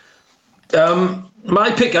 My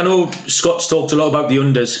pick, I know Scott's talked a lot about the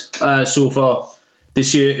unders so far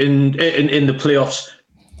this year in the playoffs.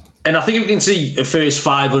 And I think we can see a first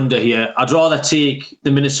 5 under here. I'd rather take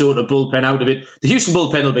the Minnesota bullpen out of it. The Houston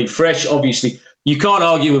bullpen will be fresh, obviously. You can't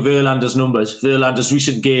argue with Verlander's numbers, Verlander's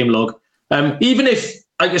recent game log. Even if,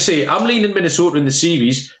 like I say, I'm leaning Minnesota in the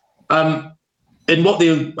series, and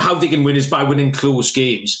how they can win is by winning close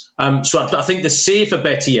games. So I think the safer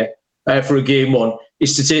bet here for a game 1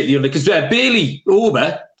 is to take the under, because Bailey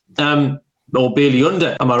over, or Bailey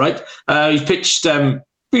under, am I right? He's pitched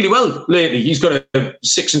really well lately. He's got a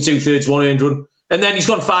 6 2/3 1 earned run, and then he's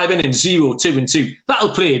gone 5 innings, 0, 2 2.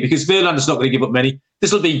 That'll play because Verlander's not going to give up many.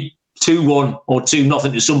 This will be 2-1 or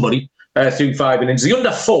 2-0 to somebody through 5 innings. The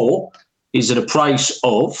under 4 is at a price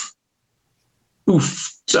of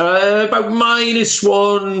about minus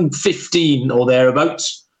 115 or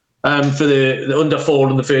thereabouts for the under 4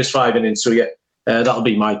 in the first 5 innings. So yeah, that'll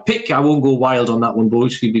be my pick. I won't go wild on that one,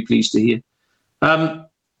 boys. You'll be pleased to hear.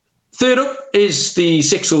 Third up is the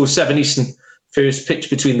 6:07 Eastern first pitch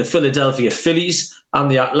between the Philadelphia Phillies and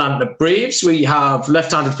the Atlanta Braves. We have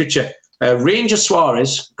left-handed pitcher Ranger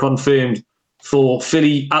Suarez confirmed for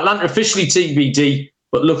Philly. Atlanta officially TBD,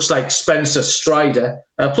 but looks like Spencer Strider.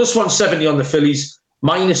 Plus 170 on the Phillies,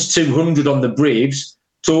 minus 200 on the Braves.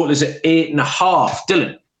 Total is at 8.5.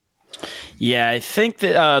 Dylan. Yeah, I think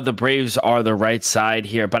that the Braves are the right side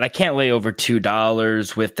here, but I can't lay over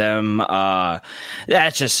 $2 with them.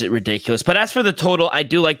 That's just ridiculous. But as for the total, I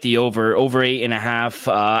do like the over 8.5.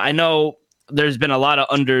 I know there's been a lot of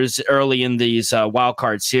unders early in these wild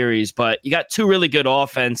card series, but you got two really good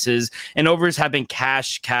offenses, and overs have been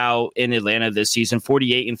cash cow in Atlanta this season,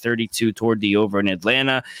 48 and 32 toward the over in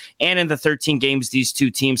Atlanta. And in the 13 games these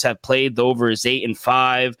two teams have played, the over is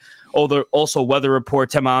 8-5. Also, weather report,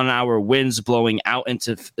 10-mile-an-hour winds blowing out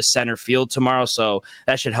into center field tomorrow, so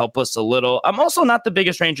that should help us a little. I'm also not the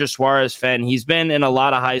biggest Ranger Suarez fan. He's been in a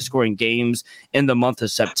lot of high-scoring games in the month of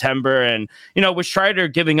September, and, with Strider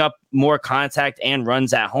giving up more contact and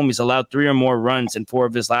runs at home, he's allowed 3 or more runs in 4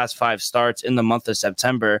 of his last 5 starts in the month of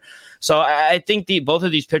September. So I think both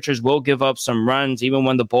of these pitchers will give up some runs, even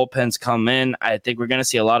when the bullpens come in. I think we're going to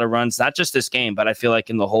see a lot of runs, not just this game, but I feel like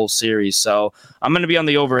in the whole series. So I'm going to be on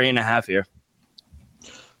the over 8.5 here.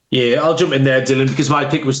 Yeah, I'll jump in there, Dylan, because my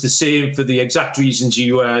pick was the same for the exact reasons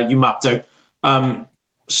you mapped out.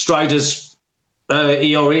 Strider's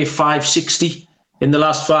ERA 5.60 in the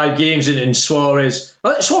last 5 games, and Suarez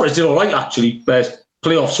did all right, actually.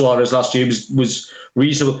 Playoff Suarez last year was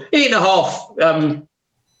reasonable. 8.5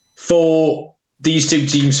 for these two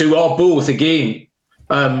teams, who are both, again,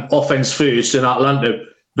 offense first, and Atlanta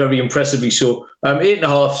very impressively so.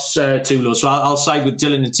 8.5's too low, so I'll side with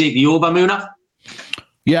Dylan and take the over, Muna.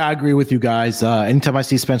 Yeah, I agree with you guys. Anytime I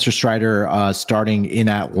see Spencer Strider starting in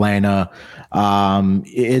Atlanta,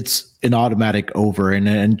 it's an automatic over.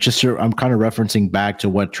 And just I'm kind of referencing back to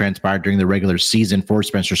what transpired during the regular season for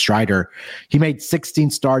Spencer Strider. He made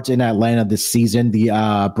 16 starts in Atlanta this season.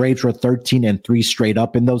 The Braves were 13-3 straight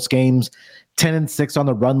up in those games, 10-6 on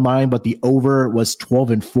the run line, but the over was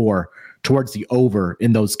 12-4. Towards the over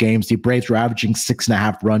in those games. The Braves were averaging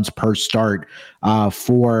 6.5 runs per start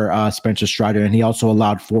for Spencer Strider, and he also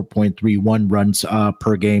allowed 4.31 runs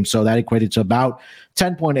per game. So that equated to about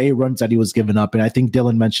 10.8 runs that he was giving up. And I think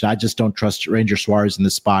Dylan mentioned, I just don't trust Ranger Suarez in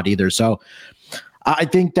this spot either. So I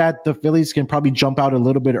think that the Phillies can probably jump out a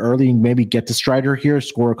little bit early and maybe get to Strider here,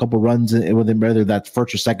 score a couple runs within whether that's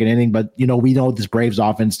first or second inning. But we know this Braves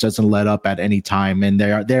offense doesn't let up at any time, and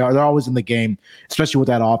they're always in the game, especially with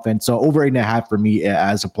that offense. So over 8.5 for me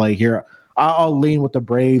as a play here. I'll lean with the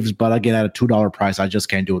Braves, but again at a $2 price, I just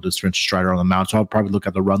can't do it with Spencer Strider on the mound. So I'll probably look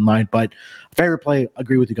at the run line. But favorite play,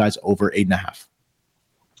 agree with you guys, over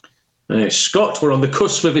 8.5. Scott, we're on the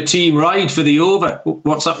cusp of a team ride for the over.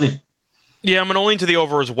 What's happening? Yeah, I'm going to lean to the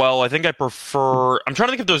over as well. I think I'm trying to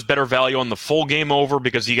think if there's better value on the full game over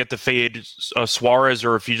because you get to fade Suarez,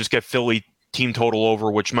 or if you just get Philly team total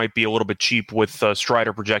over, which might be a little bit cheap with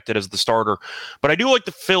Strider projected as the starter. But I do like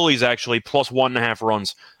the Phillies actually plus 1.5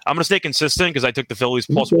 runs. I'm going to stay consistent because I took the Phillies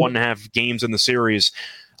plus 1.5 games in the series.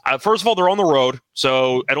 First of all, they're on the road,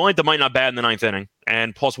 so Atlanta might not bat in the 9th inning,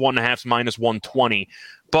 and plus 1.5 is minus 120.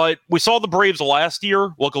 But we saw the Braves last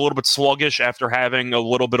year look a little bit sluggish after having a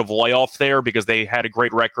little bit of layoff there because they had a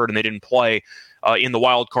great record and they didn't play in the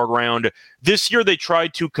wild card round. This year, they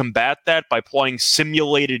tried to combat that by playing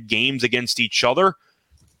simulated games against each other.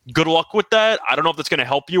 Good luck with that. I don't know if that's going to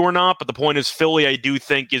help you or not, but the point is Philly, I do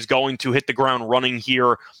think, is going to hit the ground running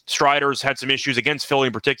here. Strider's had some issues against Philly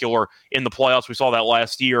in particular in the playoffs. We saw that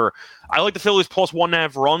last year. I like the Phillies plus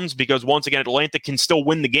 1.5 runs because, once again, Atlanta can still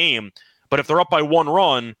win the game. But if they're up by 1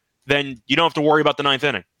 run, then you don't have to worry about the 9th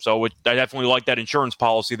inning. So I definitely like that insurance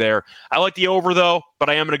policy there. I like the over, though, but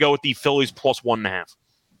I am going to go with the Phillies plus 1.5.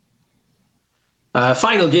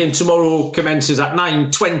 Final game tomorrow commences at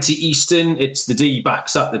 9:20 Eastern. It's the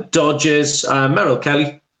D-backs at the Dodgers. Merrill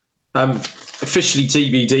Kelly, officially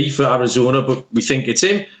TBD for Arizona, but we think it's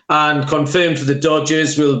him. And confirmed for the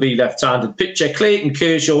Dodgers will be left-handed pitcher Clayton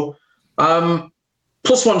Kershaw.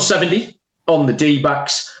 Plus 170 on the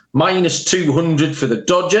D-backs. Minus 200 for the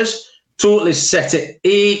Dodgers. Total is set at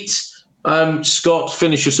 8. Scott,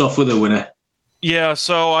 finish us off with a winner. Yeah,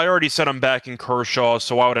 so I already said I'm backing Kershaw,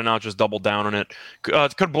 so why would I not just double down on it?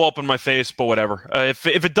 It could blow up in my face, but whatever. If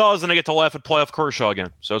it does, then I get to laugh at playoff Kershaw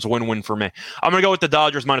again. So it's a win-win for me. I'm going to go with the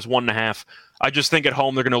Dodgers minus 1.5. I just think at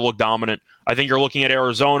home they're going to look dominant. I think you're looking at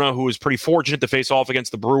Arizona, who is pretty fortunate to face off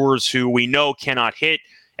against the Brewers, who we know cannot hit,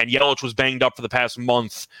 and Yelich was banged up for the past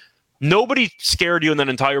month. Nobody scared you in that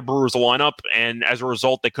entire Brewers lineup, and as a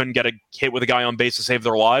result, they couldn't get a hit with a guy on base to save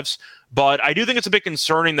their lives. But I do think it's a bit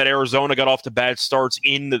concerning that Arizona got off to bad starts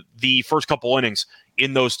in the first couple innings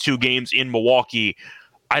in those 2 games in Milwaukee.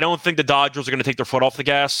 I don't think the Dodgers are going to take their foot off the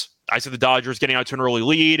gas. I see the Dodgers getting out to an early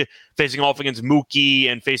lead, facing off against Mookie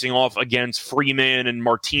and facing off against Freeman and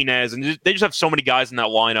Martinez. And they just have so many guys in that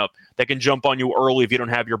lineup that can jump on you early if you don't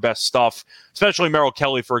have your best stuff, especially Merrill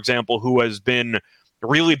Kelly, for example, who has been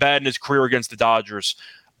really bad in his career against the Dodgers.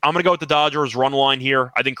 I'm going to go with the Dodgers run line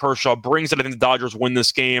here. I think Kershaw brings it. I think the Dodgers win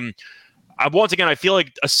this game. Once again, I feel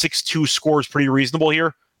like a 6-2 score is pretty reasonable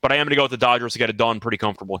here, but I am going to go with the Dodgers to get it done pretty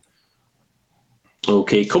comfortably.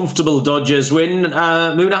 Okay, comfortable Dodgers win,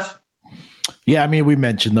 Munaf? Yeah, I mean, we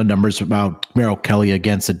mentioned the numbers about Merrill Kelly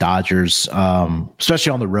against the Dodgers,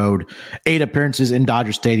 especially on the road. 8 appearances in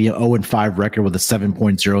Dodger Stadium, 0-5 record with a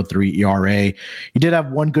 7.03 ERA. He did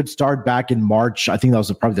have one good start back in March. I think that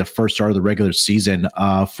was probably the first start of the regular season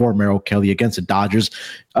for Merrill Kelly against the Dodgers.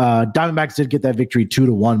 Diamondbacks did get that victory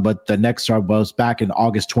 2-1, but the next start was back in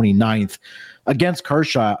August 29th against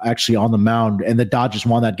Kershaw, actually on the mound, and the Dodgers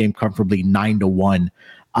won that game comfortably 9-1.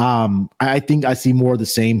 I think I see more of the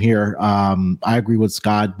same here. I agree with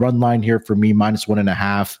Scott. Run line here for me,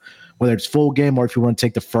 -1.5. Whether it's full game or if you want to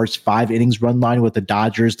take the first 5 innings run line with the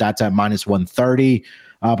Dodgers, that's at -130.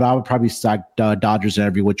 But I would probably stack Dodgers in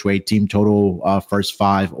every which way, team total, first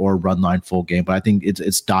 5 or run line full game. But I think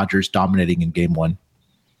it's Dodgers dominating in game 1.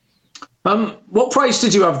 What price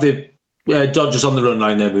did you have the Dodgers on the run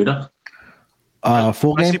line there, Muna?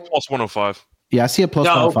 Full game? I see +105. Yeah, I see a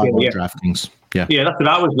 +105 on yeah. DraftKings. Yeah, that's what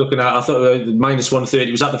I was looking at. I thought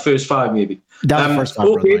 -130 was that the first 5, maybe. That was the first 5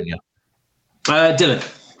 run line, yeah. Dylan.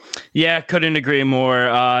 Yeah, couldn't agree more.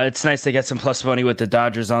 It's nice to get some plus money with the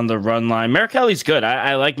Dodgers on the run line. Merrill Kelly's good.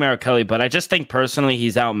 I like Merrill Kelly, but I just think personally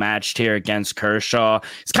he's outmatched here against Kershaw.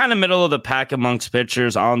 He's kind of middle of the pack amongst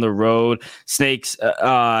pitchers on the road. Snakes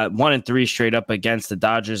 1-3 straight up against the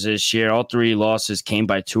Dodgers this year. All 3 losses came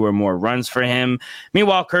by 2 or more runs for him.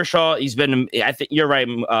 Meanwhile, Kershaw, I think you're right,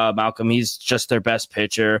 Malcolm. He's just their best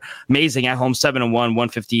pitcher. Amazing at home, 7-1,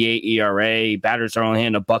 158 ERA. Batters are only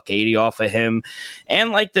hitting $180 off of him.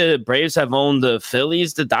 And like the Braves have owned the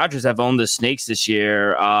Phillies, the Dodgers have owned the Snakes this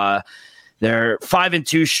year. They're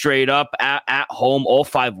 5-2 straight up at home. All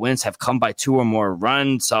 5 wins have come by 2 or more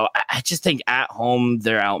runs. So I just think at home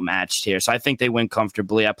they're outmatched here. So I think they win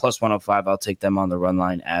comfortably at +105. I'll take them on the run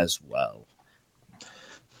line as well.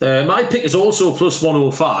 My pick is also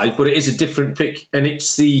 +105, but it is a different pick, and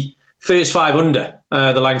it's the first 5 under.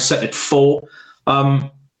 The line's set at 4.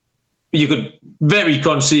 You could very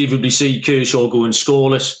conceivably see Kershaw going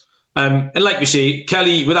scoreless. And like we say,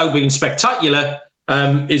 Kelly, without being spectacular,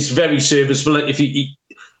 is very serviceable. If he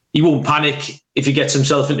won't panic if he gets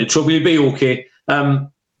himself into trouble, he'll be okay.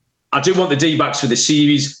 I do want the D-backs for the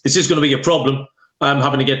series. This is going to be a problem,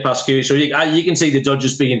 having to get past Kershaw. You can see the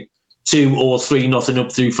Dodgers being 2 or 3-0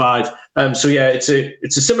 up through 5. So yeah, it's a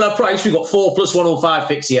similar price. We've got 4 +105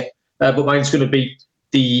 picks here, but mine's going to be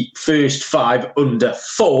the first 5 under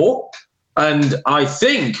 4. And I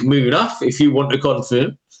think, Munaf, if you want to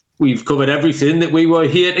confirm, we've covered everything that we were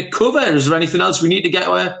here to cover. Is there anything else we need to get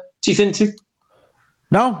our teeth into?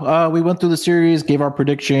 No, we went through the series, gave our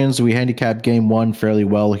predictions. We handicapped game 1 fairly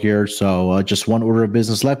well here. So just one order of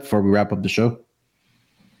business left before we wrap up the show.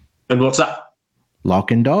 And what's that?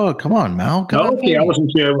 Lock and dog. Come on, Mal. Okay, I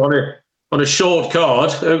wasn't sure on a short card.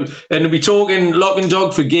 And are we talking lock and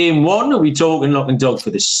dog for game 1? Are we talking lock and dog for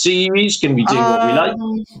the series? Can we do what we like?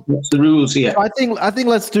 What's the rules here? I think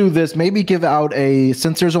let's do this. Maybe give out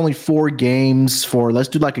since there's only 4 games let's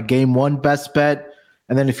do like a game 1 best bet.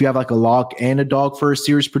 And then if you have like a lock and a dog for a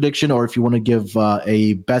series prediction, or if you want to give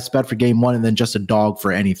a best bet for game 1 and then just a dog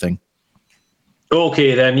for anything.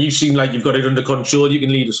 Okay, then you seem like you've got it under control. You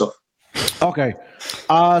can lead us off. Okay.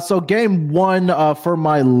 So game 1 for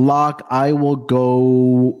my lock, I will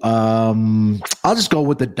go. I'll just go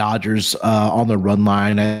with the Dodgers on the run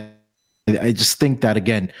line. I just think that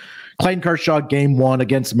again, Clayton Kershaw game 1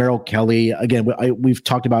 against Merrill Kelly. Again, we've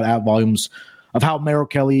talked about at volumes of how Merrill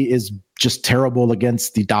Kelly is just terrible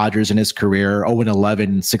against the Dodgers in his career.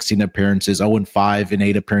 0-11, 16 appearances, 0-5 in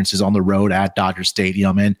 8 appearances on the road at Dodger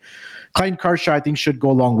Stadium. And Clayton Kershaw, I think, should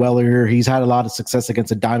go along well here. He's had a lot of success against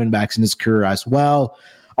the Diamondbacks in his career as well.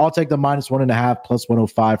 I'll take the -1.5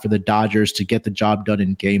 +105 for the Dodgers to get the job done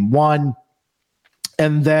in game 1.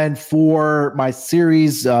 And then for my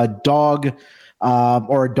series dog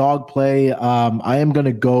or a dog play, I am going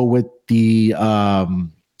to go with the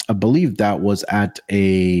I believe that was at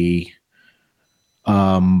a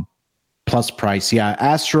plus price. Yeah,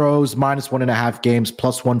 Astros -1.5 games,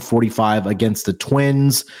 +145 against the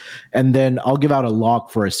Twins. And then I'll give out a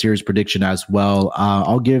lock for a series prediction as well.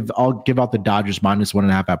 I'll give out the Dodgers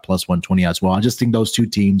 -1.5 at +120 as well. I just think those 2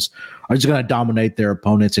 teams are just going to dominate their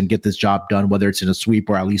opponents and get this job done, whether it's in a sweep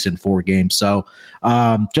or at least in 4 games. So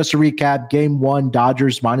just to recap, game 1,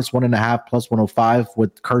 Dodgers -1.5 +105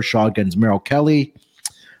 with Kershaw against Merrill Kelly.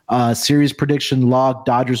 Series prediction log,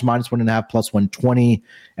 Dodgers -1.5 +120.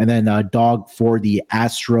 And then dog for the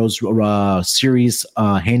Astros series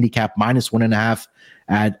handicap -1.5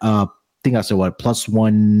 at, I think I said what,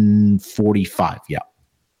 +145. Yeah.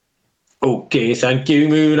 Okay, thank you,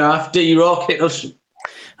 Munaf. D-Rock, hit us.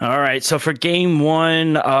 All right, so for game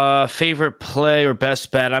one, favorite play or best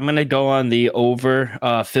bet, I'm going to go on the over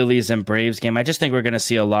Phillies and Braves game. I just think we're going to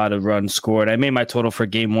see a lot of runs scored. I made my total for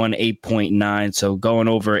game one 8.9, so going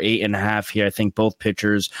over 8.5 here. I think both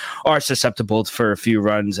pitchers are susceptible for a few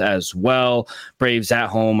runs as well. Braves at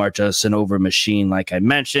home are just an over machine, like I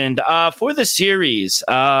mentioned. For the series,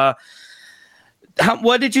 what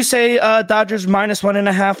did you say Dodgers minus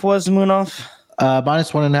 1.5 was, Munaf?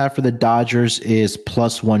 Minus 1.5 for the Dodgers is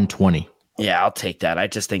plus 120. Yeah, I'll take that. I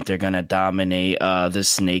just think they're going to dominate the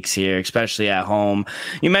Snakes here, especially at home.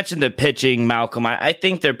 You mentioned the pitching, Malcolm. I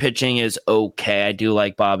think their pitching is okay. I do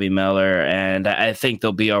like Bobby Miller, and I think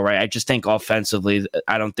they'll be all right. I just think offensively,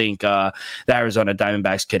 I don't think the Arizona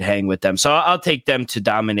Diamondbacks could hang with them. So I'll take them to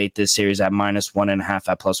dominate this series at minus 1.5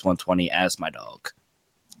 at plus 120 as my dog.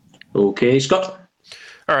 Okay, Scott.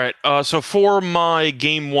 All right, so for my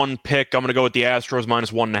game one pick, I'm going to go with the Astros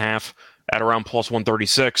minus 1.5 at around plus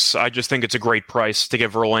 136. I just think it's a great price to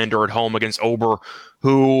get Verlander at home against Ober,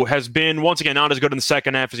 who has been, once again, not as good in the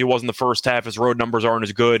second half as he was in the first half. His road numbers aren't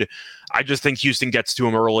as good. I just think Houston gets to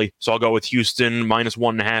him early, so I'll go with Houston minus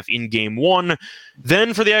 1.5 in game one.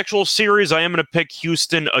 Then for the actual series, I am going to pick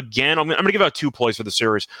Houston again. I'm going to give out 2 plays for the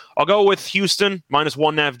series. I'll go with Houston minus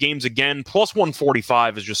 1.5 games again. Plus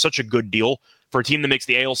 145 is just such a good deal for a team that makes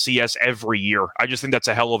the ALCS every year. I just think that's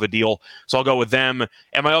a hell of a deal. So I'll go with them.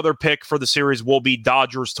 And my other pick for the series will be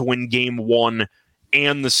Dodgers to win game one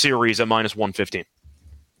and the series at minus 115.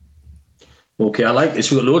 Okay, I like this.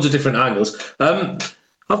 We've got loads of different angles. I've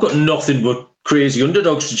got nothing but crazy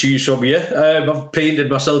underdogs to choose from here. I've painted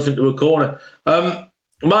myself into a corner.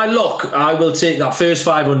 My lock, I will take that first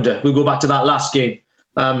 5 under. We'll go back to that last game.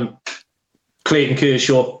 Clayton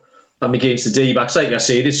Kershaw against the D-backs. Like I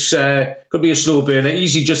said, it's could be a slow burner.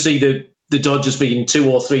 Easy just see the Dodgers being 2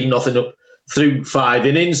 or 3-0 up through 5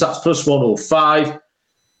 innings. That's plus 105. And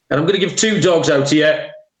I'm going to give 2 dogs out here.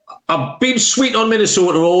 I've been sweet on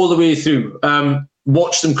Minnesota all the way through.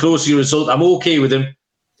 Watched them closely result. I'm okay with them.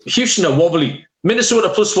 Houston are wobbly. Minnesota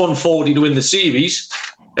plus 140 to win the series.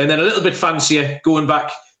 And then a little bit fancier going back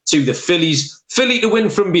to the Phillies. Philly to win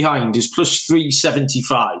from behind is plus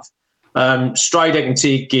 375. Strider can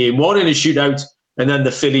take game one in a shootout, and then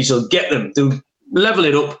the Phillies will get them. They'll level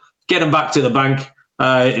it up, get them back to the bank,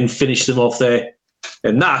 and finish them off there.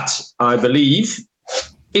 And that, I believe,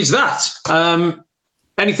 is that.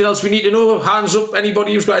 Anything else we need to know? Hands up.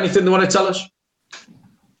 Anybody who's got anything they want to tell us?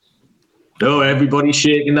 No, everybody's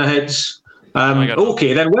shaking their heads.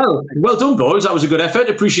 Okay, then. Well done, boys. That was a good effort.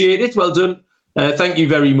 Appreciate it. Well done. Thank you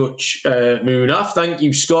very much, Munaf. Thank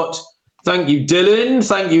you, Scott. Thank you, Dylan.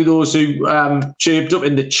 Thank you, those who chirped up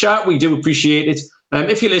in the chat. We do appreciate it.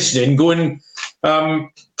 If you're listening, go and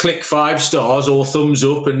click 5 stars or thumbs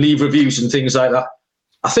up and leave reviews and things like that.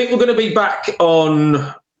 I think we're going to be back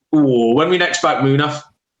on... when we next back, Munaf?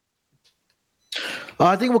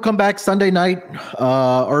 I think we'll come back Sunday night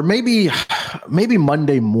or maybe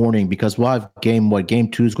Monday morning because we'll have game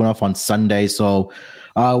 2 is going off on Sunday. So...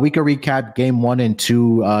 we can recap game 1 and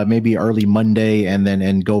 2, maybe early Monday,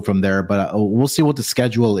 and go from there. But we'll see what the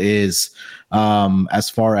schedule is as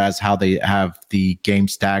far as how they have the game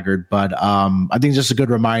staggered. But I think just a good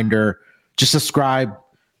reminder: just subscribe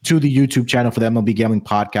to the YouTube channel for the MLB Gambling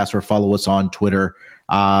Podcast or follow us on Twitter.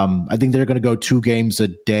 I think they're going to go 2 games a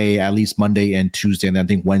day, at least Monday and Tuesday, and then I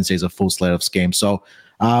think Wednesday is a full slate of games. So.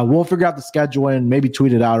 We'll figure out the schedule and maybe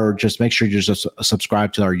tweet it out or just make sure you just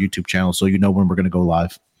subscribe to our YouTube channel so you know when we're going to go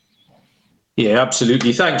live. Yeah,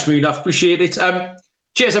 absolutely. Thanks, Munaf. Appreciate it.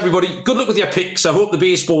 Cheers, everybody. Good luck with your picks. I hope the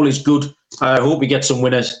baseball is good. I hope we get some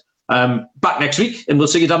winners. Back next week, and we'll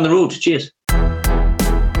see you down the road. Cheers.